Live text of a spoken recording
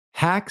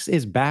Hacks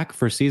is back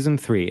for season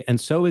 3,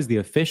 and so is the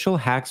official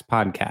Hacks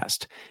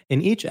podcast.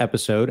 In each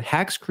episode,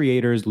 Hacks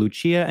creators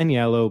Lucia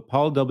Aniello,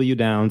 Paul W.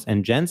 Downs,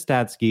 and Jen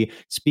Statsky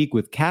speak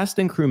with cast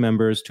and crew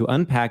members to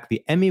unpack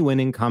the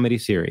Emmy-winning comedy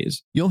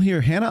series. You'll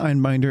hear Hannah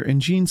Einbinder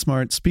and Jean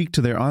Smart speak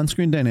to their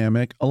on-screen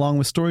dynamic, along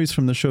with stories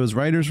from the show's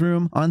writer's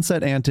room,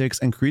 on-set antics,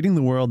 and creating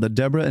the world that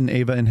Deborah and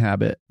Ava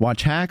inhabit.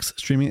 Watch Hacks,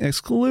 streaming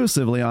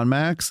exclusively on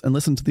Max, and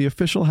listen to the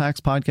official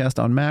Hacks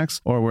podcast on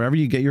Max or wherever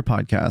you get your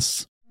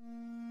podcasts.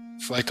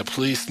 It's like the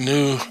police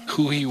knew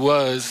who he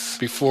was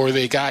before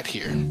they got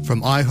here.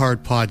 From iHeart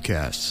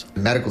Podcasts.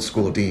 The medical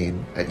school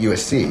dean at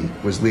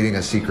USC was leading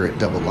a secret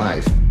double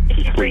life.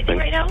 She's breathing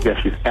right now?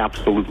 Yes, she's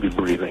absolutely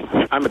breathing.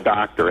 I'm a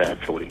doctor,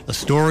 actually. A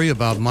story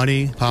about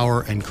money,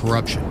 power, and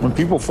corruption. When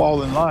people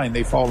fall in line,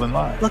 they fall in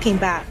line. Looking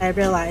back, I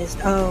realized,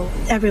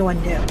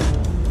 everyone knew.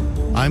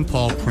 I'm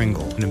Paul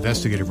Pringle, an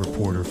investigative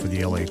reporter for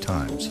the LA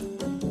Times.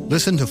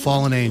 Listen to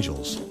Fallen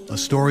Angels, a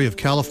story of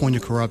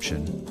California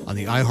corruption on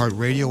the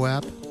iHeartRadio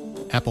app,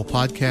 Apple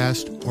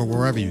Podcast, or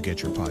wherever you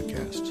get your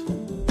podcasts.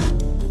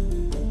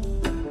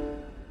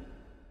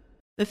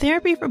 The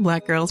Therapy for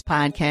Black Girls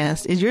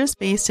podcast is your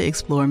space to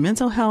explore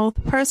mental health,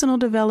 personal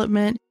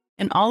development,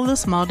 and all of the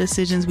small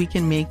decisions we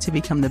can make to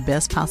become the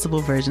best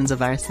possible versions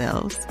of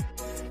ourselves.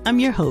 I'm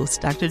your host,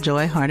 Dr.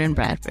 Joy Harden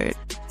Bradford,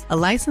 a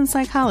licensed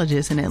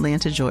psychologist in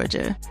Atlanta,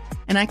 Georgia,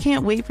 and I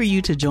can't wait for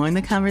you to join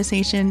the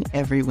conversation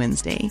every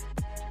Wednesday.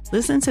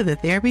 Listen to the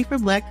Therapy for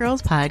Black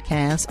Girls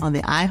podcast on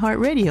the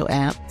iHeartRadio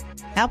app,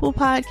 Apple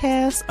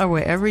Podcasts, or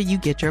wherever you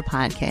get your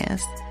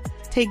podcasts.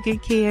 Take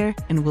good care,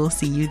 and we'll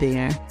see you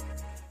there.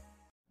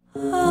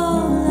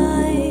 All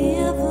I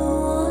ever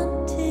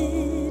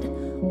wanted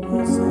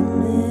was a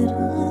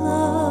little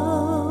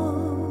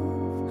love.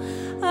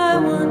 I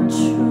want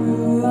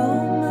true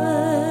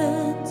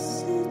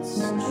romance, it's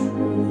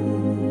true.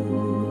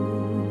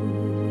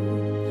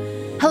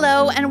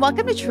 Hello, and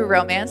welcome to True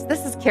Romance.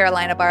 This is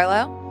Carolina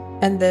Barlow.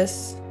 And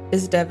this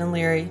is Devin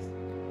Leary.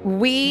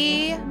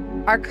 We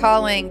are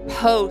calling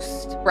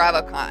post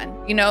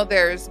BravoCon. You know,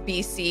 there's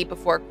BC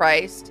before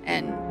Christ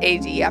and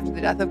AD after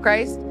the death of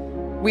Christ.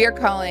 We are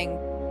calling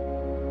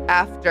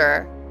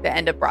after the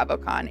end of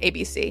BravoCon,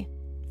 ABC.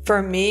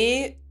 For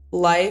me,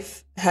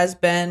 life has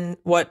been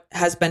what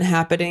has been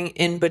happening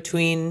in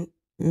between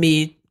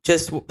me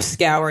just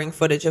scouring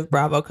footage of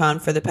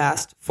BravoCon for the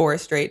past 4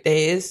 straight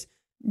days.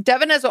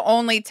 Devin has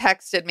only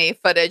texted me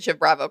footage of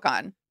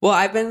BravoCon. Well,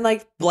 I've been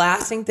like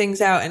blasting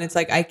things out, and it's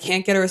like I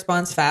can't get a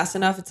response fast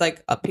enough. It's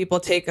like people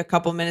take a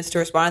couple minutes to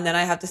respond, and then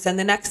I have to send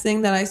the next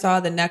thing that I saw,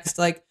 the next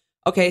like,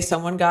 okay,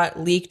 someone got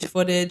leaked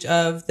footage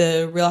of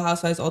the Real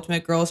Housewives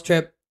Ultimate Girls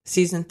Trip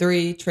season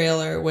 3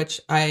 trailer, which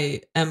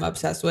I am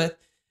obsessed with.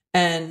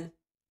 And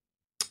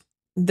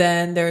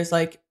then there's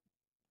like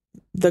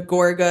the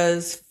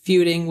Gorgas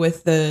feuding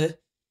with the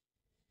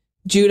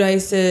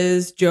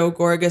Judices. Joe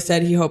Gorga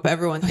said he hope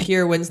everyone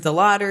here wins the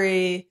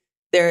lottery.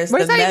 There's what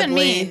does the that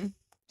medley. even mean?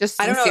 Just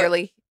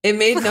sincerely. It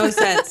made no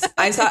sense.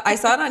 I saw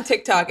it on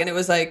TikTok, and it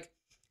was like,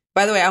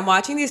 by the way, I'm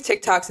watching these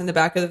TikToks in the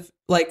back of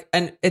like,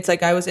 and it's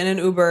like I was in an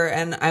Uber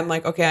and I'm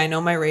like, okay, I know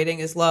my rating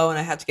is low and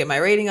I have to get my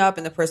rating up,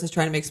 and the person's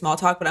trying to make small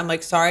talk, but I'm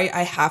like, sorry,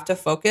 I have to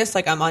focus.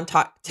 Like I'm on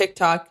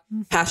TikTok,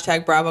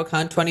 hashtag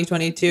BravoCon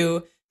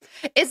 2022.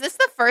 Is this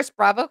the first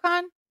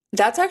BravoCon?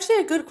 That's actually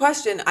a good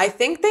question. I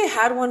think they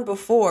had one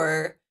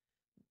before,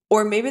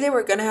 or maybe they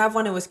were going to have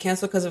one and was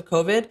canceled because of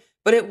COVID,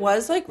 but it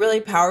was like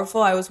really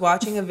powerful. I was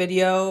watching a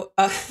video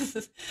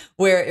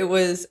where it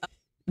was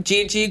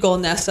Gigi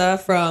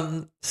Golnesa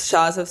from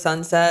Shahs of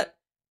Sunset,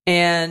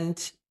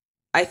 and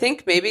I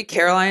think maybe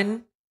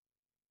Caroline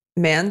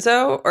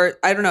Manzo, or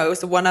I don't know, it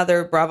was one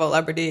other Bravo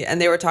celebrity, and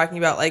they were talking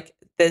about like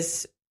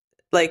this,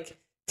 like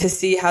to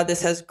see how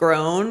this has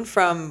grown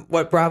from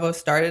what Bravo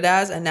started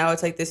as, and now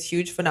it's like this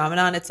huge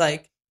phenomenon. It's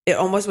like it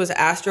almost was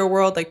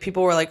Astroworld. Like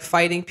people were like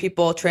fighting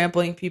people,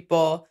 trampling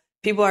people.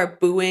 People are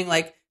booing.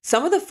 Like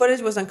some of the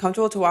footage was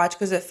uncomfortable to watch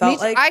because it felt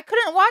like I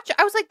couldn't watch.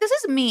 I was like, this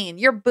is mean.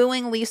 You're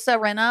booing Lisa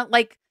Rinna.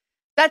 Like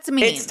that's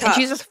mean. And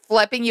she's just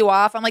flipping you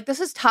off. I'm like, this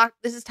is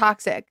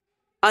toxic.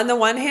 On the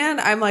one hand,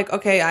 I'm like,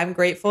 okay, I'm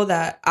grateful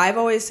that I've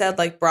always said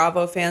like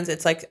Bravo fans,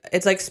 it's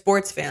like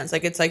sports fans.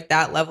 Like it's like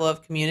that level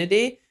of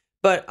community.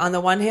 But on the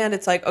one hand,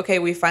 it's like, okay,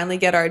 we finally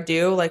get our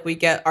due. Like we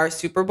get our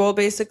Super Bowl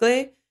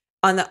basically.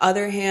 On the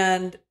other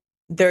hand,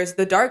 there's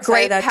the dark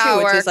side of that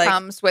too, which is like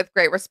comes with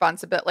great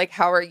responsibility. Like,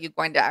 how are you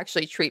going to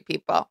actually treat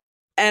people?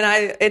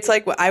 And it's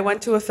like, I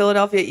went to a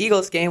Philadelphia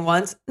Eagles game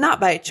once,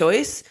 not by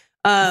choice.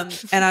 And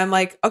I'm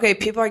like, okay,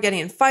 people are getting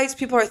in fights.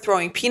 People are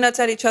throwing peanuts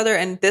at each other.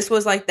 And this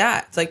was like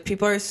that. It's like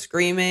people are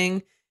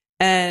screaming.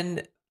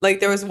 And like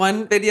there was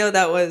one video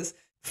that was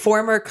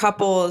former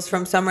couples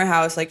from Summer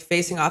House, like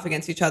facing off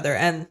against each other.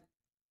 And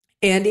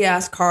Andy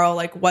asked Carl,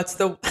 like, what's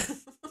the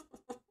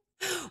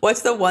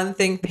one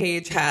thing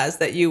Paige has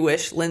that you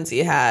wish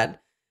Lindsay had?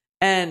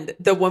 And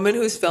the woman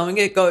who's filming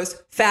it goes,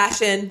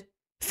 fashion.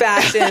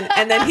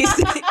 And then he's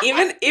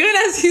even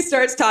as he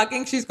starts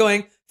talking, she's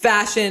going,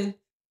 fashion,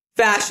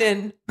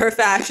 her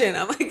fashion.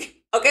 I'm like,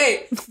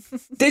 Okay.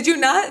 Did you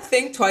not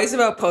think twice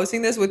about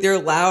posting this with your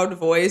loud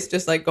voice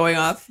just like going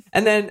off?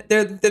 And then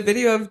the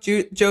video of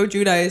Joe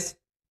Giudice,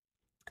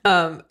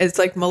 it's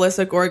like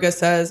Melissa Gorga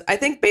says, I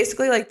think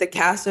basically like the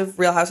cast of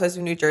Real Housewives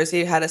of New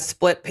Jersey had a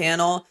split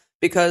panel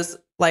because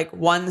like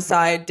one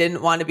side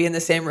didn't want to be in the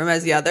same room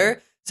as the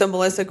other. So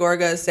Melissa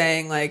Gorga is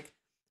saying like,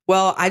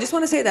 well, I just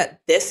want to say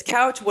that this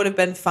couch would have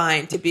been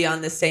fine to be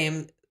on the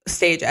same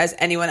stage as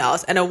anyone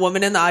else. And a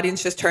woman in the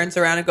audience just turns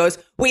around and goes,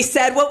 we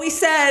said what we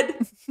said.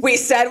 We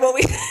said what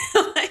we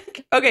said.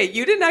 Like, okay,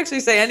 you didn't actually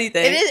say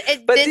anything.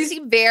 It did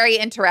seem very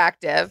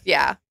interactive.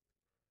 Yeah.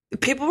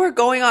 People were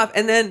going off.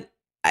 And then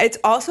it's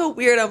also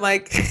weird. I'm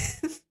like,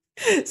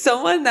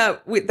 someone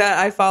that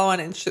I follow on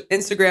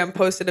Instagram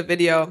posted a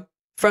video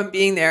from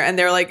being there. And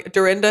they're like,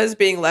 Dorinda is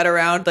being led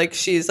around like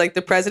she's like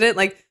the president.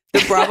 Like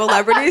the Bravo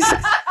celebrities.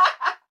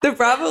 The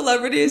Bravo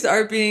celebrities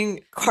are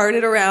being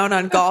carted around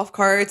on golf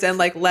carts and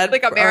like led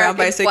like around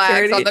by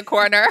security on the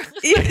corner.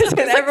 Yes,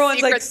 and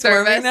everyone's like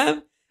swerving service.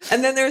 them.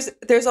 And then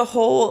there's a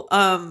whole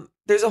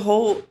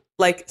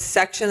like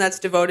section that's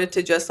devoted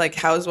to just like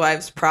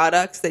housewives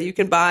products that you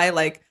can buy,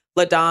 like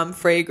La Dame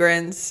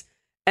fragrance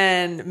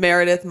and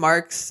Meredith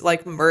Marks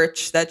like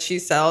merch that she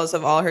sells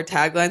of all her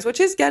taglines, which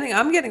is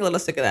I'm getting a little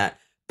sick of that.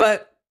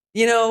 But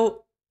you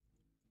know,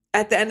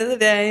 at the end of the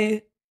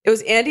day, it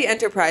was Andy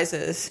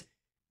Enterprises.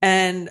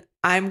 And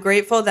I'm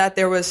grateful that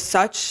there was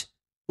such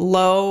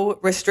low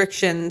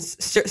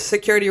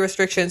security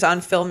restrictions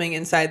on filming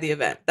inside the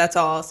event. That's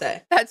all I'll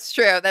say. That's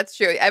true.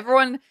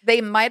 Everyone, they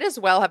might as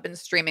well have been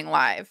streaming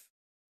live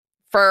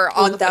for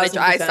all 1,000%. The footage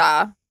I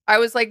saw. I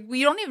was like,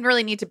 you don't even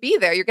really need to be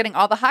there. You're getting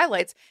all the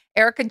highlights.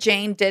 Erika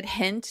Jayne did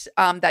hint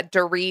that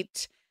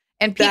Dorit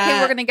and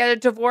PK were going to get a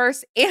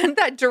divorce. And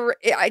that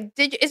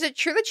is it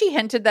true that she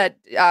hinted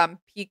that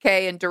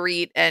PK and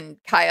Dorit and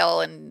Kyle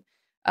and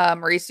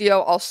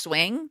Mauricio all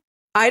swing?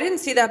 I didn't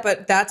see that,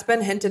 but that's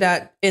been hinted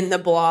at in the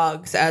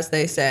blogs, as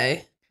they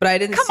say. But I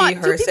didn't see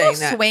her saying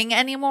that. Swing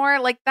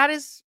anymore? Like that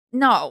is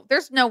no.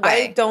 There's no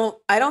way.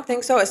 I don't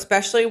think so.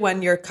 Especially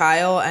when you're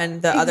Kyle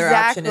and the other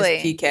option is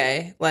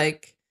PK.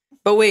 Like,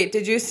 but wait,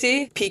 did you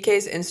see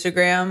PK's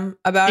Instagram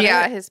about it?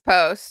 Yeah, his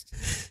post.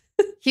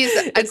 He's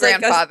a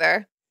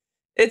grandfather.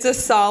 It's a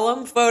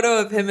solemn photo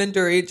of him and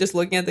Dorit just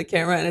looking at the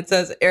camera, and it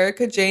says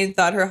Erika Jayne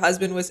thought her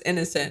husband was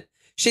innocent.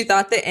 She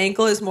thought the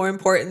ankle is more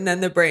important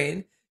than the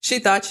brain. She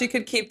thought she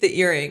could keep the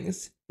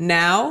earrings.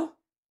 Now,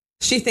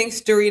 she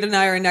thinks Dorit and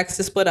I are next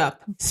to split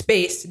up.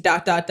 Space, ...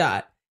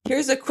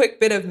 Here's a quick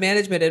bit of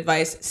management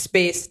advice.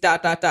 Space, ...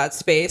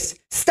 Space.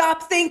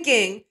 Stop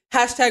thinking. #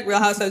 Real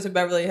Housewives of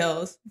Beverly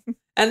Hills.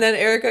 And then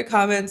Erika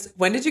comments,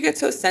 when did you get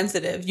so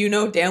sensitive? You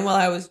know damn well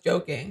I was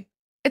joking.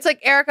 It's like,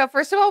 Erika,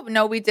 first of all,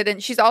 no, we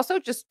didn't. She's also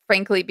just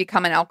frankly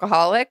become an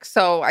alcoholic.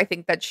 So I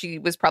think that she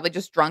was probably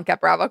just drunk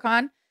at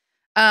BravoCon.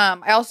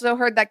 I also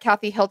heard that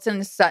Kathy Hilton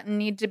and Sutton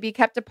need to be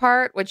kept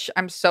apart, which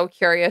I'm so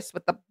curious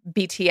what the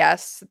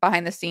BTS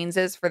behind the scenes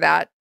is for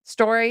that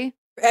story.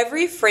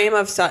 Every frame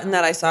of Sutton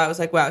that I saw, I was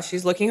like, wow,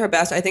 she's looking her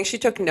best. I think she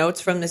took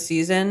notes from the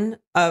season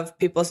of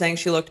people saying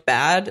she looked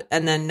bad,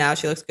 and then now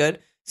she looks good.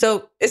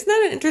 So isn't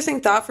that an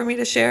interesting thought for me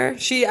to share?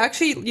 She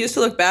actually used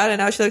to look bad, and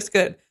now she looks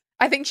good.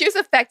 I think she was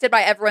affected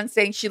by everyone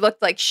saying she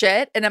looked like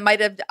shit, and it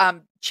might have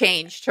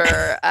changed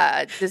her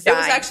design. It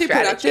was actually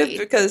productive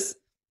because...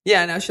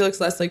 yeah, now she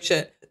looks less like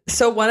shit.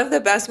 So one of the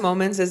best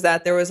moments is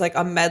that there was like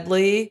a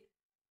medley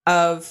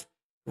of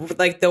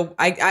like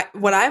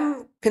what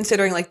I'm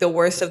considering like the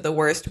worst of the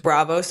worst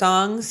Bravo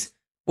songs,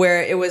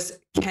 where it was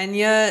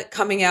Kenya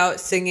coming out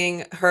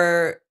singing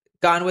her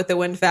Gone with the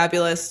Wind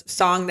Fabulous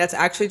song that's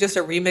actually just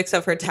a remix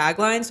of her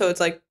tagline. So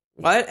it's like,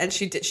 what? And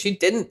she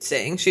didn't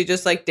sing. She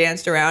just like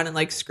danced around and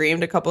like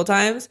screamed a couple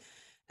times.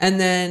 And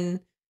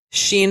then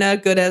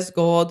Sheena, Good as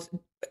Gold.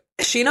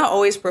 Sheena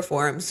always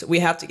performs. We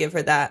have to give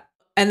her that.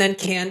 And then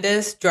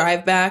Candace,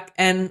 Drive Back.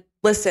 And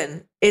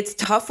listen, it's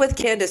tough with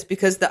Candace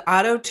because the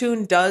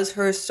auto-tune does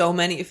her so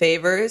many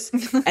favors.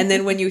 And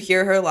then when you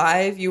hear her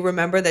live, you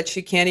remember that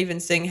she can't even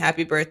sing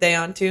Happy Birthday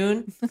on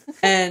tune.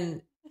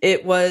 And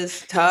it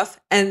was tough.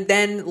 And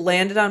then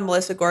landed on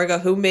Melissa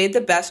Gorga, who made the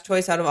best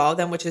choice out of all of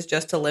them, which is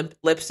just to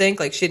lip sync.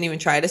 Like she didn't even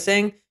try to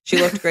sing. She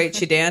looked great.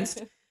 She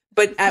danced.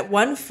 But at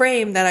one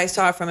frame that I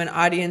saw from an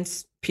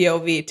audience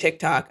POV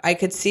TikTok, I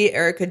could see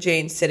Erika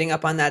Jayne sitting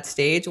up on that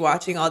stage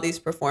watching all these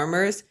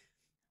performers.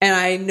 And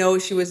I know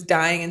she was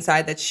dying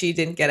inside that she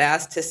didn't get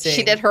asked to sing.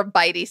 She did her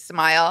bitey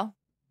smile.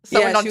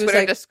 Someone on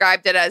Twitter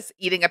described it as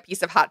eating a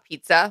piece of hot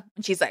pizza.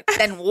 And she's like,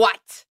 then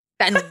what?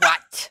 Then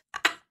what?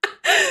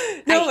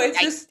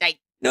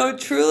 No,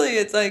 truly,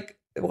 it's like,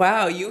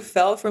 wow, you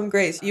fell from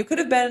grace. You could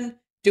have been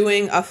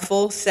doing a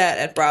full set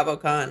at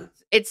BravoCon.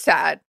 It's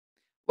sad.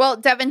 Well,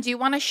 Devin, do you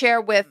want to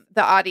share with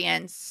the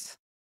audience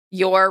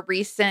your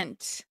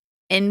recent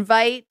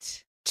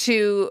invite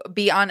to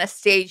be on a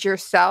stage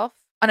yourself,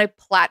 on a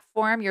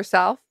platform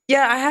yourself?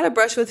 Yeah, I had a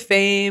brush with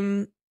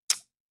fame.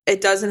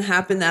 It doesn't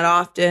happen that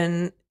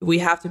often. We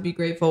have to be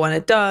grateful when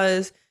it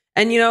does.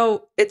 And, you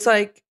know, it's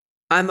like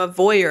I'm a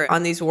voyeur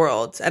on these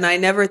worlds. And I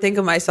never think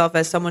of myself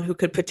as someone who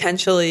could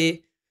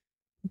potentially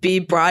be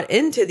brought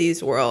into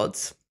these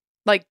worlds.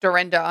 Like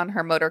Dorinda on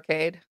her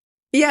motorcade.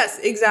 Yes,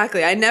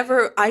 exactly. I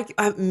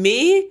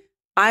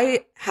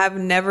have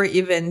never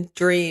even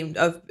dreamed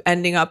of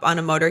ending up on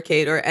a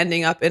motorcade or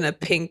ending up in a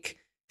pink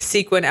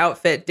sequin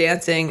outfit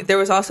dancing. There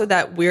was also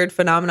that weird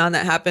phenomenon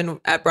that happened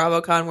at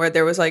BravoCon where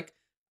there was like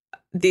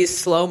these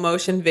slow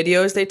motion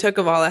videos they took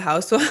of all the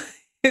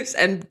housewives,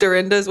 and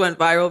Dorinda's went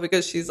viral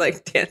because she's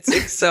like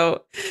dancing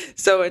so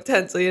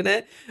intensely in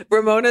it.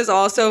 Ramona's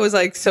also was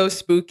like so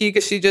spooky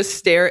because she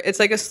just it's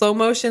like a slow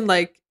motion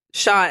like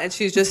shot and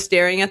she's just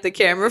staring at the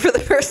camera for the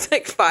first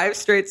like 5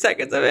 straight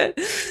seconds of it.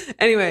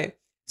 Anyway,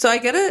 so I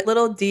get a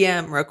little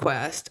DM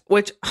request,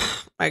 which,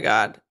 oh my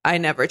God, I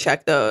never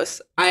check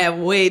those. I have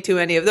way too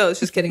many of those.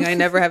 Just kidding. I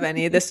never have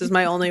any. This is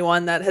my only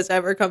one that has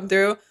ever come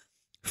through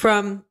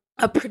from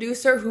a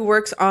producer who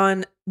works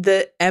on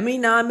the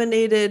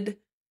Emmy-nominated,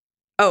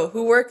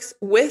 who works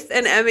with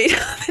an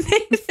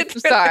Emmy-nominated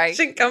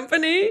production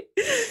company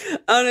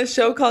on a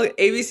show called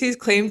ABC's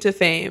Claim to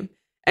Fame.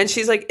 And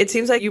she's like, it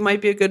seems like you might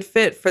be a good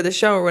fit for the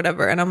show or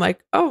whatever. And I'm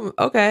like, oh,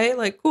 okay,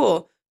 like,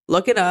 cool.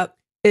 Look it up.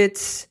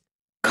 It's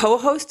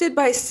co-hosted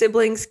by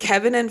siblings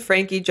Kevin and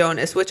Frankie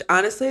Jonas, which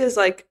honestly is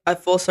like a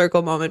full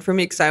circle moment for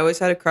me because I always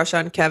had a crush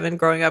on Kevin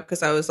growing up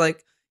because I was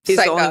like, he's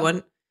the only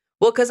one.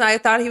 Well, because I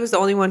thought he was the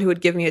only one who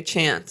would give me a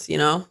chance, you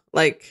know?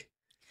 Like,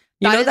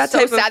 that's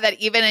so sad that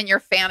even in your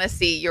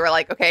fantasy, you were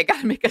like, okay, I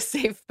got to make a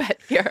safe bet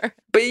here.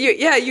 But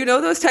you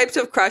know those types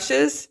of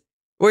crushes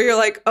where you're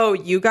like, oh,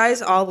 you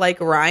guys all like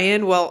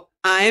Ryan? Well,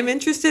 I'm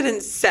interested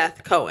in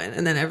Seth Cohen.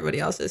 And then everybody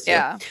else is too.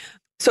 Yeah.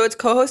 So it's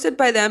co-hosted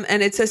by them,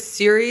 and it's a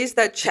series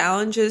that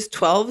challenges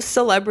 12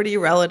 celebrity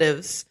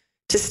relatives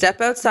to step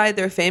outside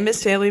their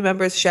famous family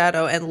member's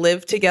shadow and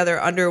live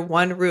together under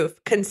one roof,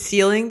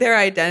 concealing their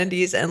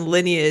identities and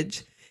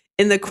lineage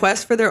in the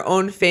quest for their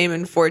own fame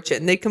and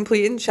fortune. They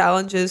complete in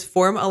challenges,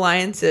 form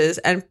alliances,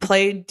 and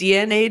play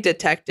DNA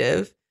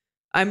detective.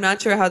 I'm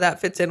not sure how that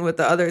fits in with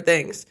the other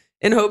things,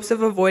 in hopes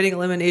of avoiding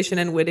elimination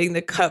and winning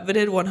the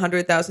coveted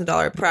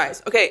 $100,000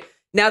 prize. Okay.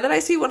 Now that I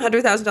see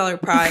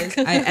 $100,000 prize,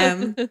 I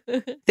am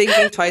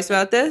thinking twice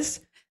about this,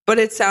 but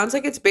it sounds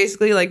like it's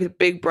basically like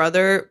Big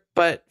Brother,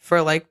 but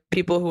for like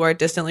people who are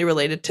distantly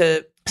related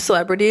to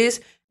celebrities.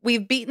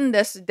 We've beaten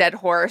this dead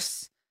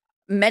horse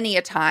many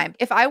a time.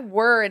 If I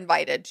were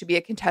invited to be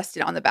a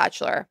contestant on The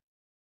Bachelor,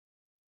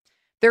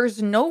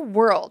 there's no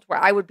world where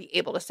I would be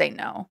able to say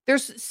no.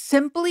 There's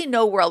simply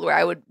no world where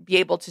I would be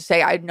able to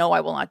say, I know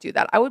I will not do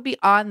that. I would be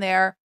on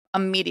there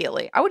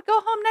immediately. I would go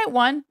home night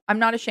one. I'm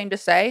not ashamed to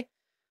say.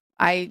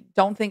 I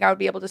don't think I would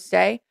be able to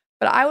stay,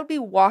 but I would be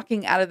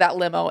walking out of that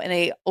limo in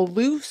a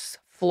loose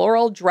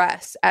floral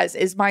dress, as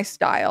is my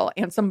style,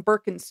 and some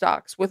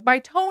Birkenstocks with my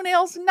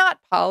toenails not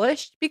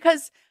polished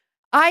because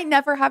I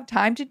never have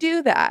time to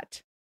do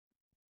that.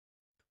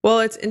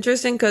 Well, it's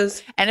interesting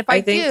because... And if I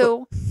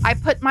do, I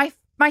put my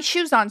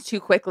shoes on too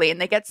quickly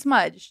and they get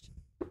smudged.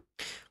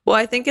 Well,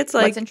 I think it's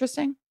like... What's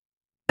interesting?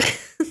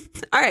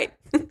 All right.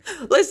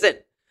 Listen.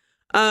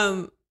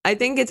 I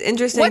think it's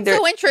interesting. What's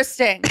so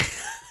interesting?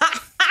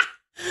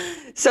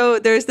 So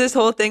there's this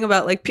whole thing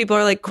about like people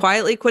are like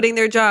quietly quitting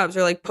their jobs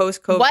or like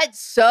post-COVID. What's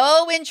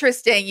so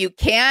interesting? You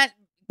can't.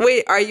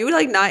 Wait, are you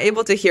like not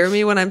able to hear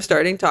me when I'm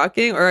starting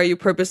talking, or are you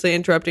purposely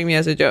interrupting me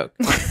as a joke?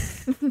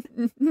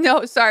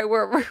 No, sorry.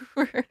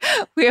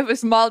 We have a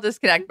small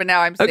disconnect, but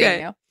now I'm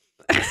seeing you.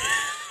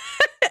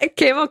 It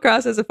came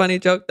across as a funny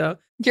joke though.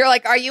 You're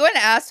like, are you an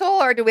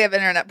asshole or do we have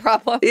internet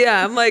problem?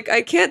 Yeah, I'm like,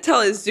 I can't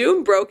tell. Is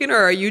Zoom broken or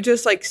are you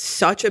just like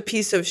such a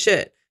piece of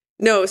shit?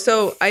 No,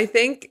 so I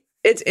think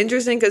it's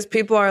interesting because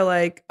people are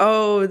like,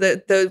 oh,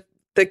 the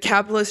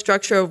capitalist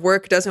structure of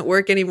work doesn't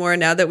work anymore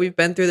now that we've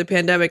been through the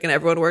pandemic and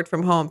everyone worked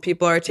from home.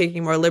 People are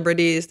taking more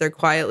liberties. They're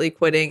quietly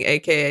quitting,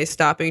 aka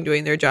stopping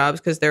doing their jobs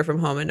because they're from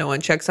home and no one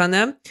checks on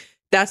them.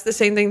 That's the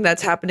same thing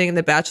that's happening in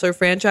the Bachelor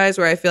franchise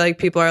where I feel like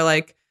people are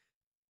like,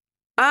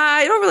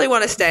 I don't really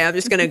want to stay. I'm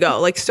just going to go.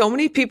 Like so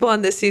many people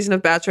on this season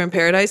of Bachelor in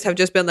Paradise have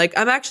just been like,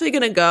 I'm actually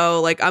going to go.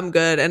 Like, I'm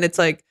good. And it's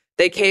like,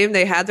 they came,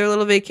 they had their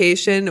little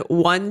vacation.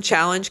 One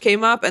challenge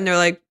came up and they're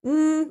like,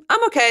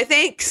 I'm okay.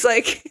 Thanks.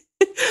 Like,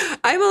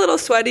 I'm a little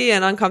sweaty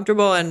and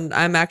uncomfortable and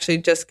I'm actually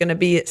just going to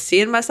be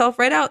seeing myself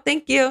right out.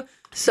 Thank you.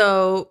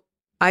 So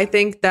I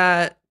think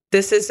that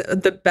this is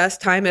the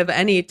best time of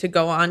any to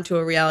go on to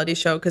a reality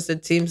show because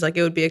it seems like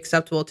it would be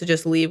acceptable to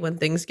just leave when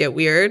things get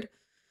weird.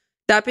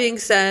 That being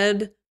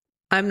said,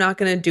 I'm not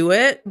going to do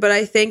it, but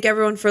I thank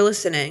everyone for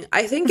listening.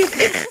 I think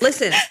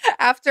listen.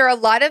 After a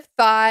lot of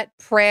thought,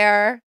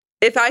 prayer.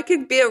 If I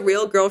could be a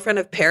real girlfriend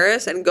of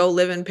Paris and go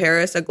live in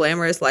Paris, a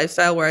glamorous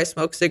lifestyle where I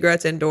smoke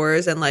cigarettes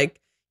indoors and like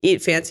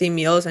eat fancy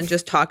meals and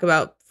just talk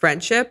about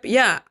friendship,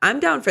 yeah, I'm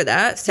down for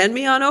that. Send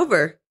me on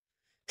over.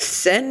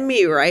 Send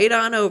me right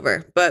on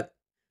over. But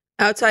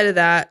outside of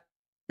that,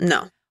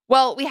 no.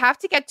 Well, we have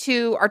to get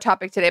to our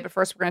topic today, but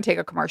first we're going to take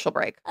a commercial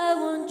break. I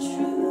want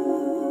true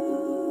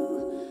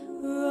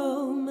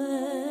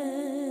romance.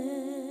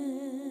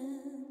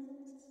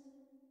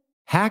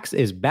 Hacks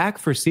is back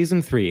for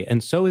season 3,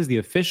 and so is the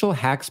official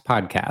Hacks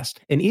podcast.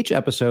 In each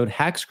episode,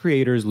 Hacks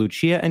creators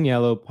Lucia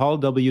Aniello, Paul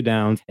W.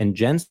 Downs, and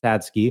Jen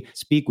Statsky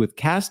speak with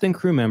cast and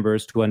crew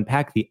members to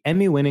unpack the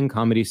Emmy-winning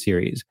comedy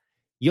series.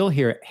 You'll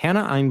hear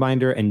Hannah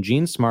Einbinder and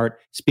Jean Smart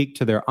speak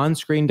to their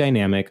on-screen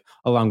dynamic,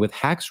 along with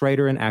Hacks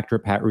writer and actor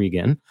Pat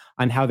Regan,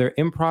 on how their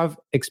improv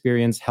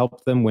experience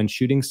helped them when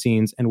shooting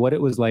scenes and what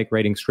it was like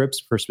writing scripts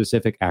for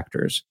specific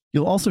actors.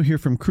 You'll also hear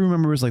from crew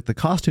members like the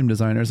costume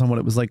designers on what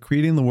it was like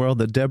creating the world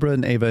that Deborah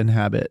and Ava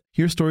inhabit.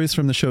 Hear stories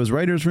from the show's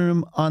writer's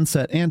room,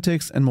 on-set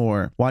antics, and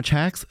more. Watch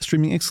Hacks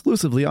streaming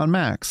exclusively on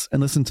Max, and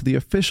listen to the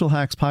official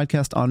Hacks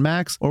podcast on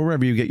Max or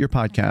wherever you get your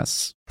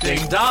podcasts.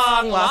 Ding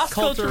dong, Las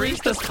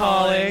Culturistas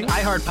calling.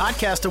 iHeart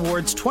Podcast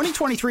Awards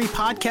 2023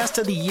 Podcast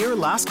of the Year,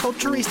 Las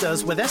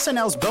Culturistas, with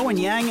SNL's Bowen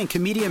Yang and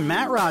comedian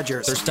Matt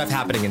Rogers. There's stuff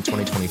happening in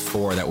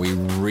 2024 that we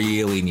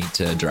really need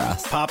to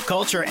address. Pop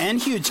culture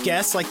and huge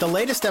guests like the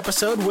latest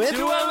episode with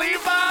Dua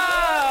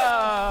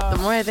Lipa! The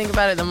more I think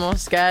about it, the more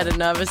scared and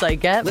nervous I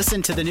get.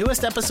 Listen to the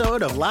newest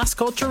episode of Las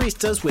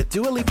Culturistas with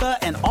Dua Lipa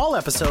and all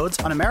episodes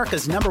on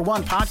America's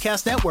 #1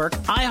 podcast network,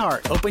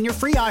 iHeart. Open your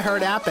free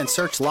iHeart app and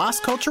search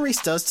Las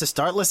Culturistas to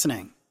start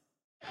listening.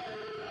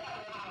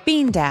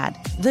 Bean Dad,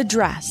 The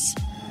Dress,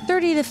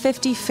 30 to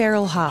 50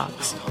 Feral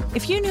Hogs.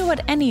 If you knew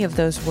what any of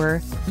those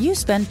were, you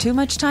spend too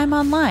much time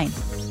online.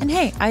 And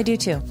hey, I do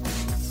too.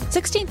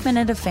 16th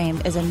Minute of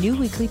Fame is a new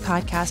weekly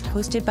podcast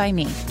hosted by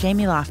me,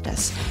 Jamie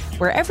Loftus,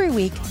 where every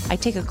week I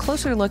take a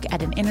closer look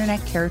at an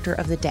internet character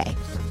of the day.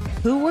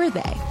 Who were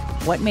they?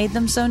 What made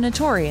them so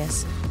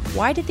notorious?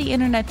 Why did the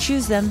internet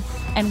choose them?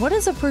 And what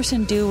does a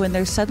person do when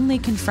they're suddenly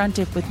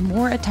confronted with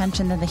more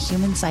attention than the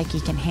human psyche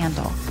can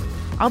handle?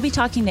 I'll be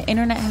talking to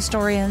internet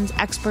historians,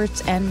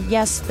 experts, and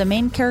yes, the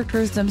main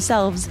characters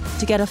themselves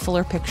to get a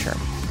fuller picture.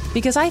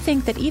 Because I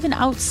think that even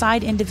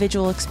outside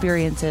individual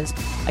experiences,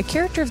 a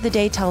character of the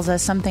day tells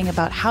us something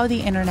about how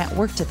the internet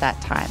worked at that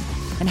time,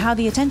 and how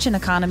the attention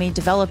economy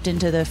developed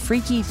into the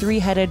freaky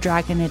three-headed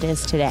dragon it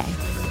is today.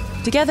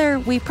 Together,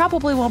 we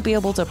probably won't be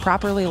able to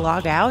properly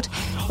log out,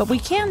 but we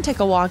can take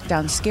a walk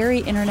down scary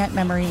internet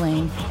memory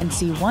lane and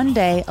see one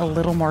day a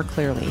little more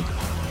clearly.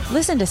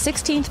 Listen to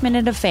 16th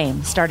Minute of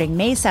Fame starting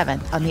May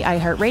 7th on the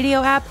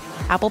iHeartRadio app,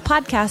 Apple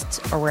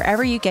Podcasts, or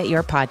wherever you get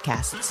your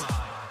podcasts.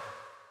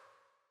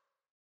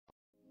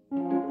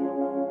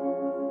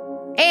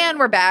 And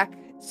we're back.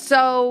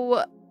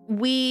 So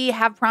we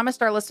have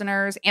promised our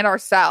listeners and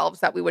ourselves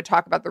that we would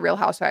talk about the Real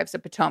Housewives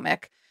of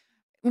Potomac.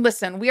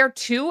 Listen, we are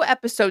 2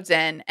 episodes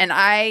in, and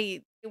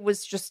I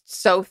was just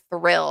so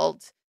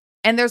thrilled.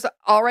 And there's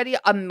already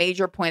a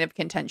major point of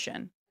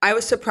contention. I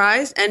was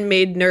surprised and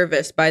made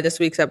nervous by this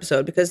week's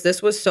episode because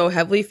this was so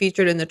heavily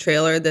featured in the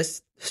trailer,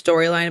 this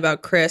storyline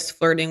about Chris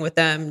flirting with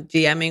them,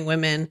 DMing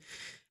women.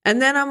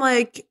 And then I'm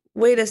like,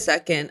 wait a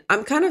second.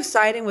 I'm kind of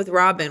siding with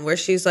Robin where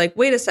she's like,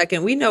 wait a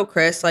second. We know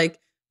Chris. Like,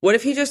 what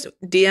if he just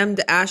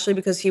DM'd Ashley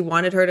because he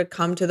wanted her to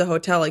come to the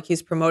hotel? Like,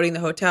 he's promoting the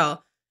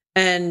hotel.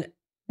 And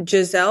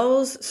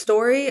Giselle's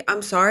story,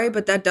 I'm sorry,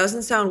 but that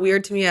doesn't sound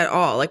weird to me at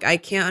all. Like, I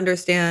can't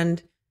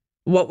understand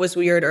what was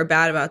weird or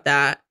bad about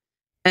that.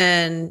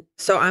 And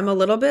so I'm a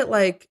little bit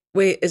like,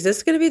 wait, is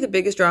this going to be the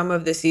biggest drama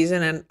of the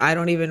season? And I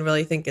don't even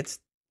really think it's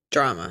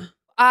drama.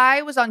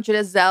 I was on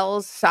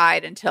Giselle's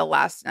side until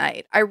last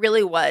night. I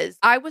really was.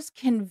 I was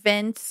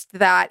convinced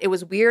that it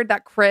was weird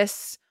that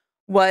Chris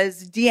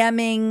was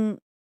DMing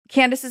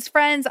Candace's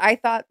friends. I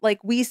thought,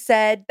 like we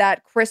said,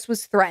 that Chris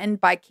was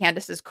threatened by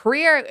Candace's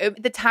career.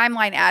 The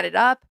timeline added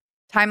up.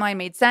 Timeline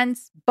made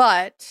sense.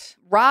 But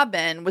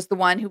Robin was the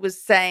one who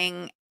was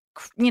saying,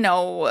 you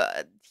know,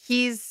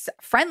 he's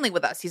friendly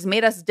with us. He's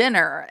made us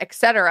dinner,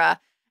 etc.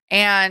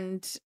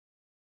 And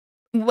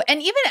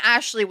even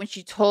Ashley, when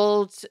she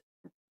told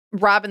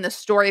Robin the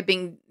story of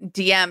being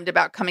DM'd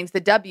about coming to the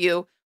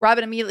W,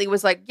 Robin immediately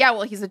was like, yeah,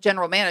 well, he's a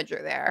general manager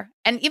there.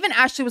 And even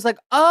Ashley was like,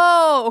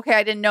 oh, okay,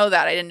 I didn't know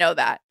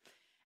that.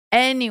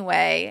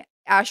 Anyway,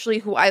 Ashley,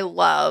 who I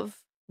love,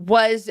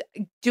 was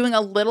doing a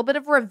little bit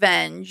of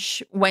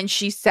revenge when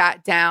she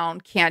sat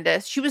down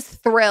Candace. She was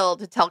thrilled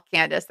to tell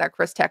Candace that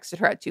Chris texted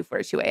her at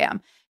 2:42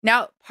 a.m.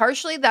 Now,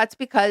 partially that's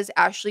because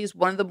Ashley is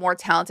one of the more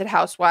talented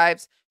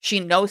housewives. She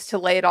knows to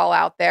lay it all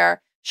out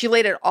there. She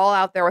laid it all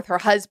out there with her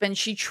husband.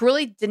 She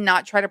truly did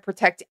not try to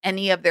protect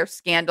any of their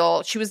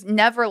scandal. She was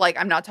never like,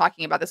 I'm not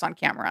talking about this on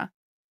camera.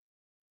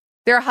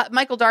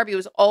 Michael Darby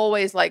was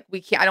always like,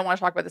 I don't want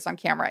to talk about this on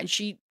camera. And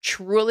she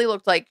truly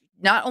looked like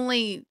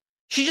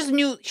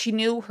she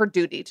knew her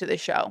duty to the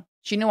show.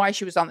 She knew why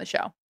she was on the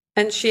show.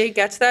 And she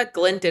gets that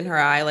glint in her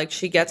eye. Like,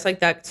 she gets like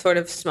that sort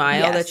of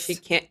smile that she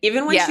can't,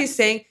 even when she's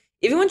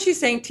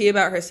saying tea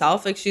about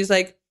herself, like, she's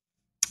like,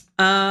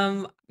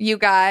 you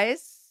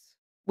guys,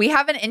 we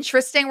have an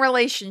interesting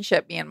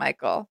relationship, me and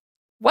Michael.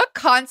 What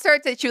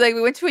concert did you like?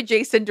 We went to a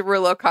Jason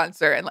Derulo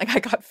concert and like I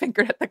got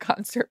fingered at the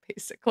concert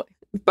basically.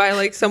 By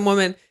like some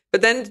woman.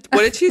 But then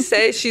what did she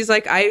say? She's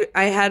like, I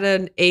had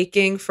an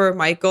aching for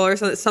Michael or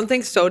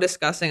something so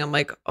disgusting. I'm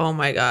like, oh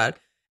my God.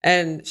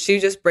 And she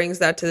just brings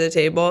that to the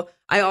table.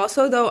 I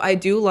also, though, I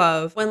do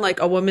love when like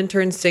a woman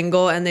turns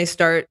single and they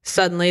start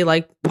suddenly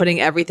like putting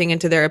everything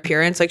into their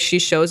appearance. Like she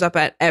shows up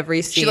at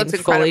every scene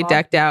fully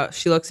decked out.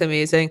 She looks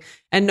amazing.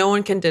 And no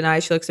one can deny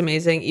she looks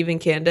amazing, even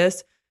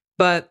Candace.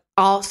 But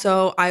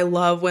also, I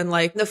love when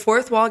like the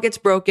fourth wall gets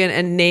broken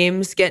and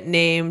names get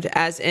named,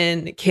 as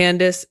in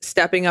Candace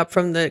stepping up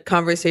from the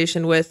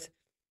conversation with,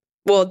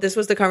 well, this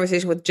was the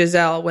conversation with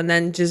Giselle, when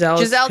then Giselle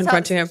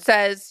confronting him.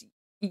 Says,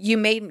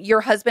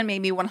 your husband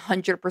made me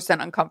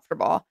 100%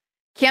 uncomfortable.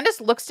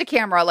 Candace looks to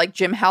camera like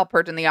Jim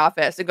Halpert in The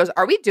Office and goes,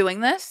 are we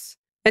doing this?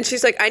 And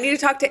she's like, I need to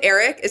talk to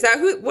Eric. Is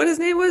that what his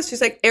name was?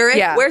 She's like, Eric,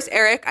 Where's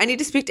Eric? I need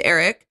to speak to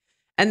Eric.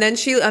 And then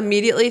she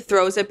immediately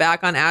throws it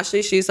back on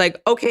Ashley. She's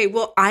like, okay,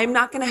 well, I'm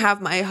not going to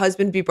have my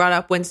husband be brought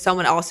up when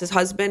someone else's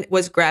husband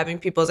was grabbing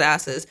people's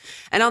asses.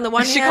 And on the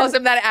one hand, she calls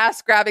him that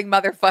ass grabbing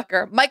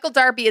motherfucker. Michael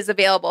Darby is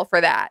available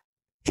for that.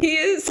 He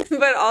is,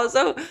 but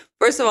also,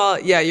 first of all,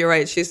 yeah, you're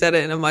right. She said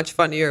it in a much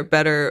funnier,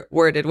 better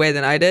worded way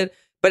than I did.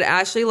 But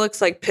Ashley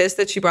looks like pissed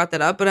that she brought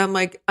that up. But I'm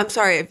like, I'm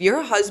sorry, if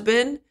your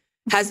husband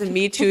has a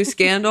Me Too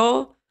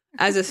scandal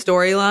as a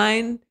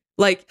storyline,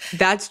 like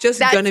that's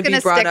going to be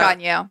brought up. On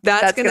you.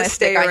 That's going to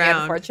stay around.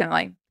 You,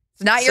 unfortunately,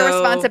 it's not your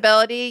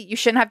responsibility. You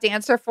shouldn't have to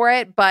answer for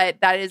it, but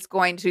that is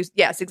going to,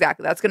 yes,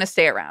 exactly. That's going to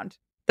stay around.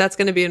 That's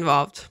going to be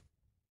involved.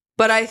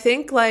 But I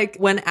think like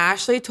when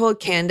Ashley told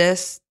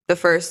Candace the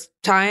first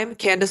time,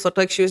 Candace looked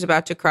like she was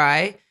about to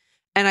cry.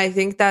 And I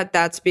think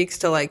that speaks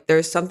to like,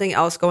 there's something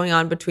else going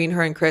on between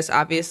her and Chris.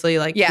 Obviously,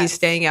 like he's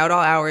staying out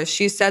all hours.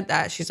 She said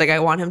that. She's like, I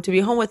want him to be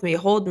home with me,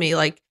 hold me.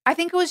 Like, I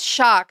think it was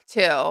shock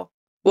too.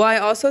 Well, I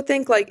also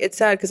think like it's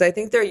sad because I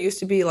think there used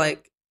to be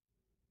like,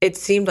 it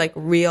seemed like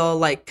real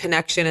like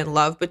connection and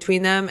love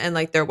between them and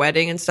like their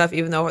wedding and stuff,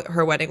 even though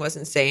her wedding was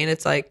insane.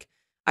 It's like,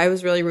 I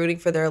was really rooting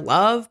for their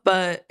love,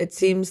 but it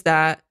seems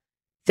that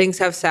things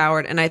have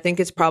soured. And I think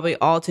it's probably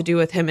all to do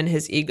with him and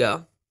his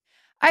ego.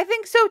 I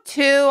think so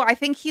too. I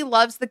think he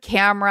loves the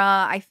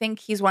camera. I think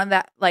he's one of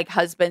that like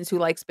husbands who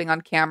likes being on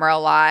camera a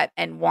lot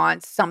and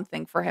wants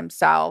something for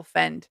himself.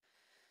 And,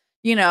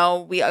 you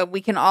know,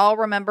 we can all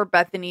remember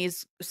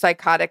Bethany's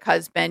psychotic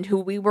husband who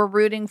we were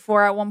rooting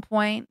for at one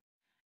point.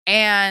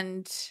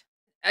 And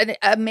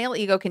a male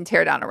ego can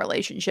tear down a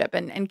relationship.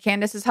 And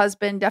Candace's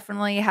husband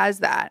definitely has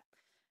that.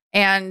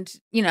 And,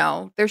 you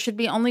know, there should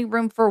be only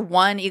room for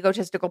one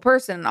egotistical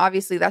person. And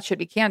obviously that should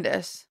be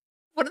Candace.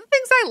 One of the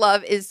things I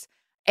love is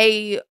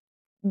a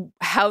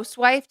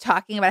housewife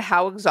talking about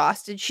how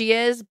exhausted she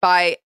is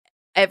by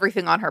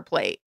everything on her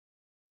plate.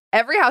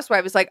 Every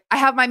housewife is like, I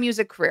have my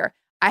music career.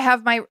 I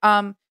have my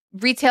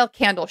retail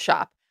candle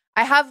shop.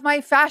 I have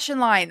my fashion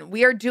line.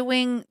 We are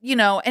doing, you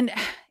know, and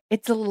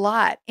it's a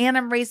lot. And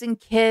I'm raising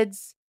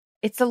kids.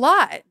 It's a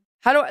lot.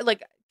 How do I,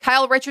 like,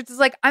 Kyle Richards is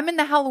like, I'm in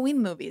the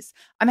Halloween movies.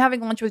 I'm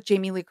having lunch with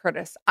Jamie Lee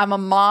Curtis. I'm a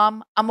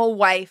mom. I'm a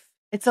wife.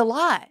 It's a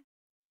lot.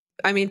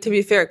 I mean, to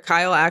be fair,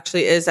 Kyle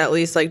actually is at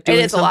least like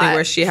doing something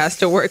where she has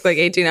to work like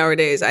 18-hour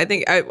days. I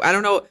think I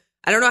don't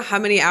know how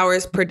many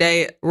hours per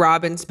day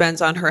Robin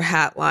spends on her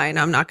hat line.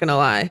 I'm not going to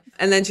lie.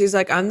 And then she's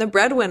like, I'm the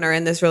breadwinner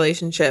in this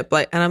relationship.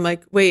 Like, and I'm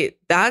like, wait,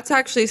 that's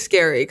actually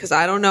scary because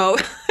I don't know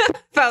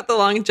about the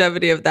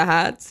longevity of the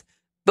hats,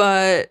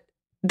 but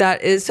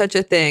that is such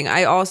a thing.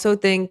 I also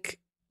think,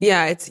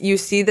 yeah, you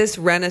see this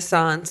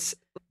renaissance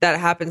that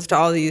happens to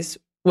all these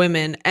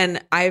women.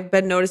 And I've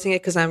been noticing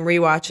it because I'm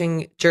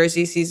rewatching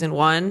Jersey season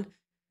 1,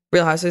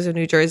 Real Housewives of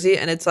New Jersey.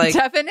 And it's like,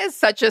 Devin is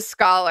such a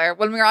scholar.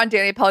 When we were on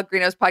Danny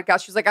Pellegrino's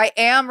podcast, she's like, I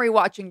am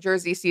rewatching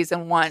Jersey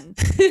season 1.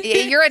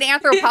 You're an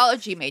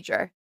anthropology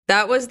major.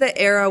 That was the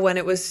era when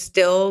it was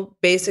still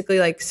basically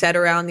like set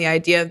around the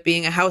idea of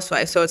being a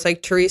housewife. So it's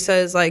like Teresa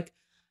is like,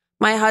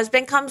 my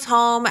husband comes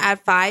home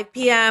at 5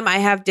 p.m. I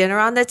have dinner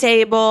on the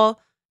table.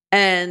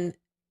 And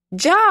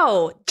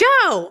Joe.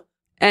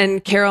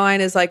 And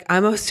Caroline is like,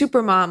 I'm a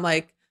super mom.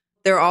 Like,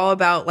 they're all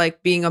about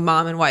like being a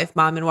mom and wife.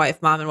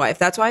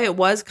 That's why it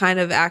was kind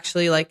of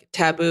actually like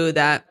taboo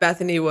that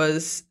Bethany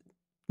was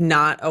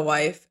not a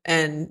wife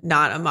and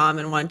not a mom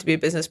and wanted to be a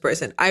business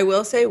person. I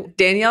will say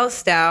Danielle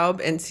Staub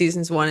in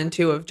seasons 1 and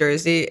 2 of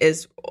Jersey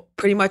is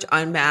pretty much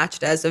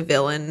unmatched as a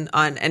villain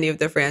on any of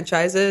the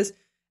franchises.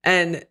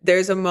 And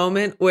there's a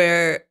moment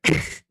where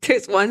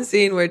there's one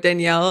scene where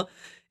Danielle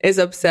is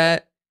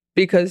upset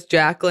because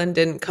Jacqueline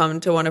didn't come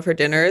to one of her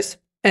dinners.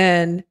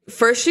 And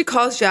first she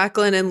calls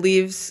Jacqueline and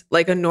leaves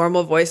like a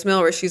normal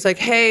voicemail where she's like,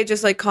 hey,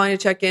 just like calling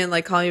to check in,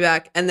 like calling me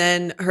back. And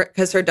then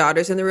because her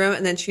daughter's in the room,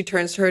 and then she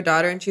turns to her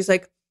daughter and she's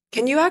like,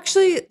 can you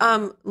actually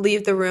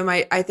leave the room?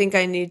 I think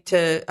I need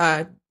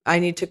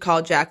to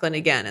call Jacqueline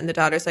again. And the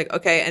daughter's like,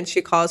 okay. And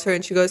she calls her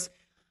and she goes,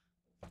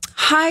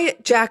 hi,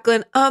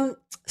 Jacqueline.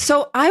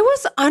 So I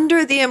was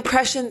under the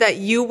impression that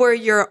you were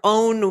your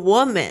own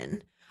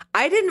woman.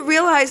 I didn't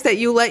realize that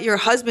you let your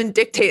husband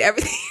dictate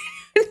everything.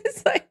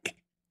 It's like,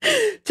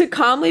 to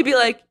calmly be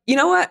like, you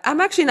know what?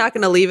 I'm actually not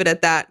going to leave it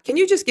at that. Can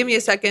you just give me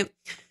a second?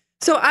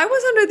 So I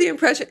was under the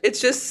impression,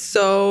 it's just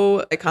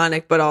so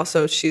iconic, but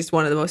also she's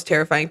one of the most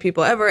terrifying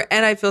people ever.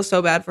 And I feel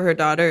so bad for her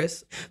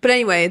daughters. But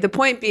anyway, the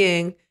point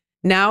being,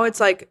 now it's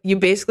like you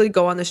basically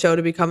go on the show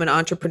to become an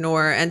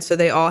entrepreneur. And so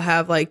they all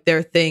have like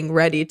their thing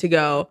ready to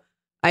go.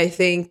 I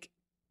think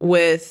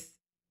with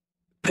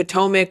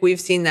Potomac,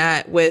 we've seen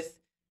that. With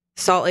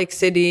Salt Lake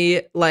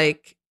City,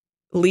 like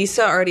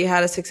Lisa already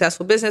had a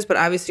successful business, but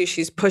obviously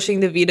she's pushing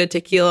the Vita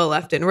tequila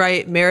left and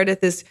right.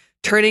 Meredith is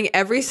turning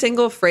every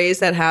single phrase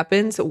that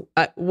happens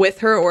with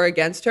her or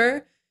against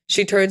her.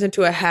 She turns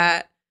into a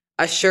hat,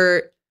 a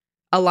shirt,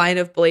 a line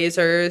of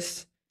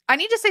blazers. I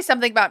need to say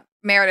something about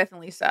Meredith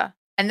and Lisa,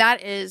 and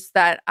that is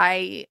that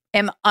I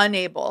am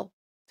unable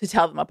to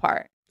tell them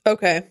apart.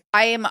 Okay.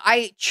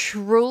 I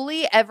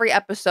truly, every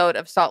episode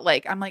of Salt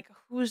Lake, I'm like,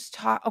 who's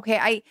talking?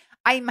 Okay,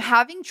 I'm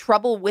having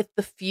trouble with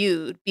the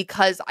feud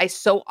because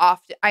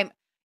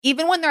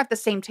even when they're at the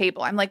same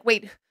table, I'm like,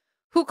 wait,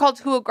 who called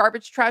who a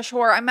garbage trash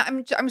whore?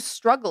 I'm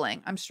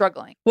struggling.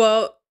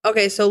 Well,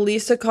 okay, so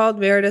Lisa called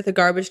Meredith a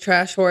garbage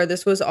trash whore.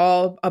 This was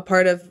all a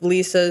part of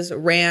Lisa's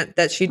rant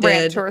that she did.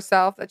 Rant to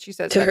herself that she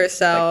said to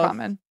herself. Like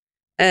common.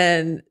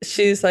 And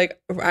she's like,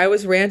 I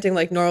was ranting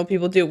like normal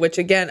people do, which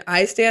again,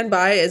 I stand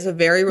by as a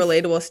very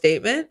relatable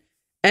statement.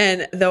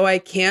 And though I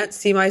can't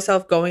see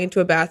myself going into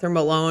a bathroom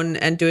alone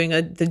and doing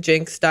the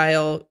Jinx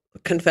style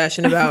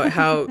confession about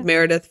how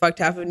Meredith fucked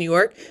half of New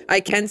York, I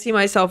can see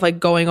myself like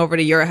going over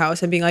to your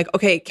house and being like,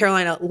 okay,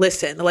 Carolina,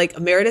 listen, like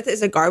Meredith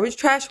is a garbage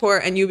trash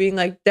whore. And you being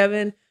like,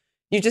 Devin,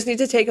 you just need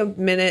to take a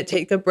minute,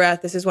 take a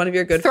breath. This is one of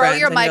your good friends. Throw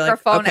your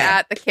microphone like, okay.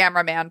 at the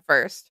cameraman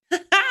first.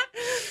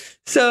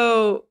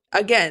 So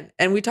again,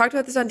 and we talked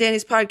about this on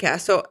Danny's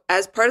podcast. So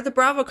as part of the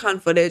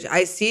BravoCon footage,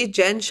 I see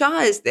Jen Shah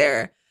is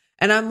there.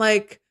 And I'm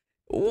like,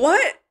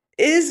 what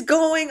is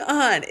going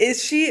on?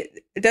 Does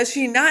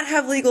she not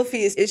have legal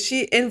fees? Is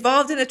she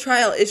involved in a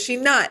trial? Is she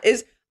not?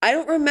 I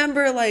don't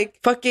remember like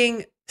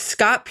fucking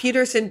Scott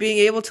Peterson being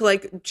able to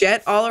like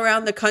jet all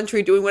around the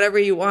country doing whatever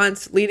he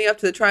wants leading up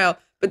to the trial.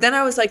 But then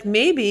I was like,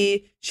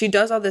 maybe she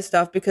does all this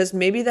stuff because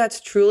maybe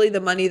that's truly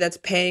the money that's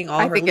paying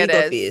all her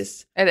legal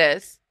fees. It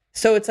is.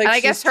 So it's like, and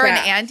I guess her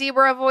trapped. and Andy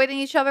were avoiding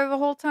each other the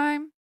whole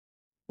time.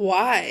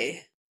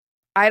 Why?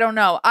 I don't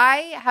know.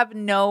 I have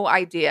no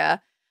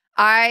idea.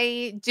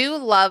 I do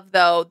love,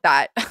 though,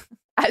 that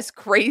as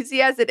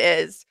crazy as it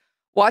is,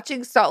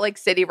 watching Salt Lake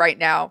City right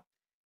now,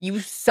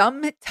 you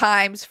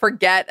sometimes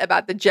forget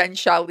about the Jen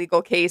Shah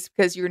legal case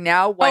because you're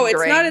now wondering.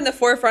 Oh, it's not in the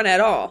forefront at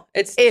all.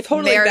 It's if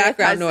totally Meredith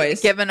background has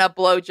noise. Given a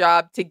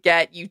blowjob to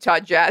get Utah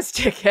Jazz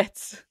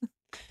tickets.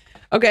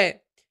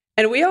 Okay.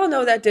 And we all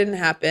know that didn't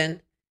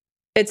happen.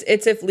 It's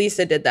if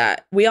Lisa did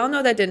that. We all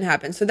know that didn't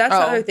happen. So that's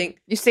the other thing.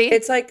 You see?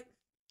 It's like,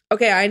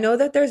 okay, I know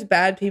that there's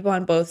bad people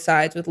on both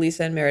sides with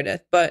Lisa and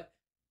Meredith, but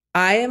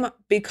I am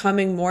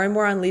becoming more and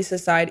more on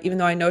Lisa's side, even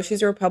though I know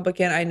she's a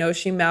Republican. I know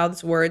she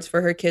mouths words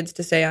for her kids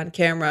to say on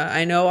camera.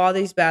 I know all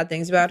these bad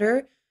things about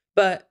her,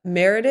 but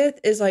Meredith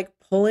is like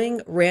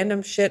pulling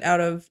random shit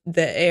out of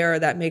the air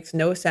that makes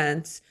no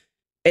sense.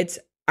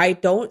 I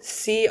don't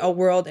see a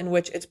world in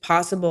which it's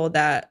possible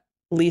that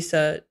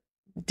Lisa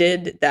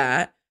did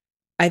that.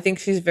 I think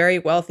she's very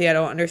wealthy. I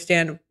don't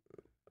understand,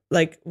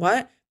 like,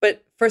 what?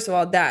 But first of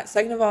all, that.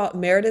 Second of all,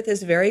 Meredith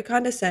is very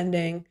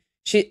condescending.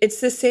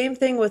 It's the same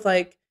thing with,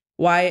 like,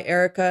 why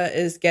Erica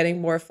is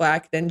getting more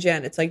flack than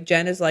Jen. It's like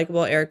Jen is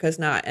likable, Erica's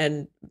not.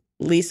 And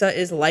Lisa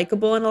is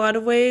likable in a lot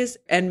of ways,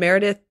 and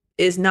Meredith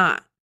is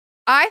not.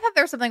 I thought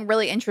there was something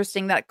really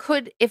interesting that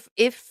could, if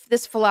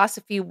this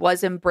philosophy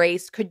was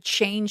embraced, could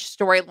change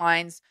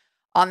storylines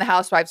on The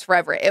Housewives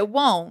forever. It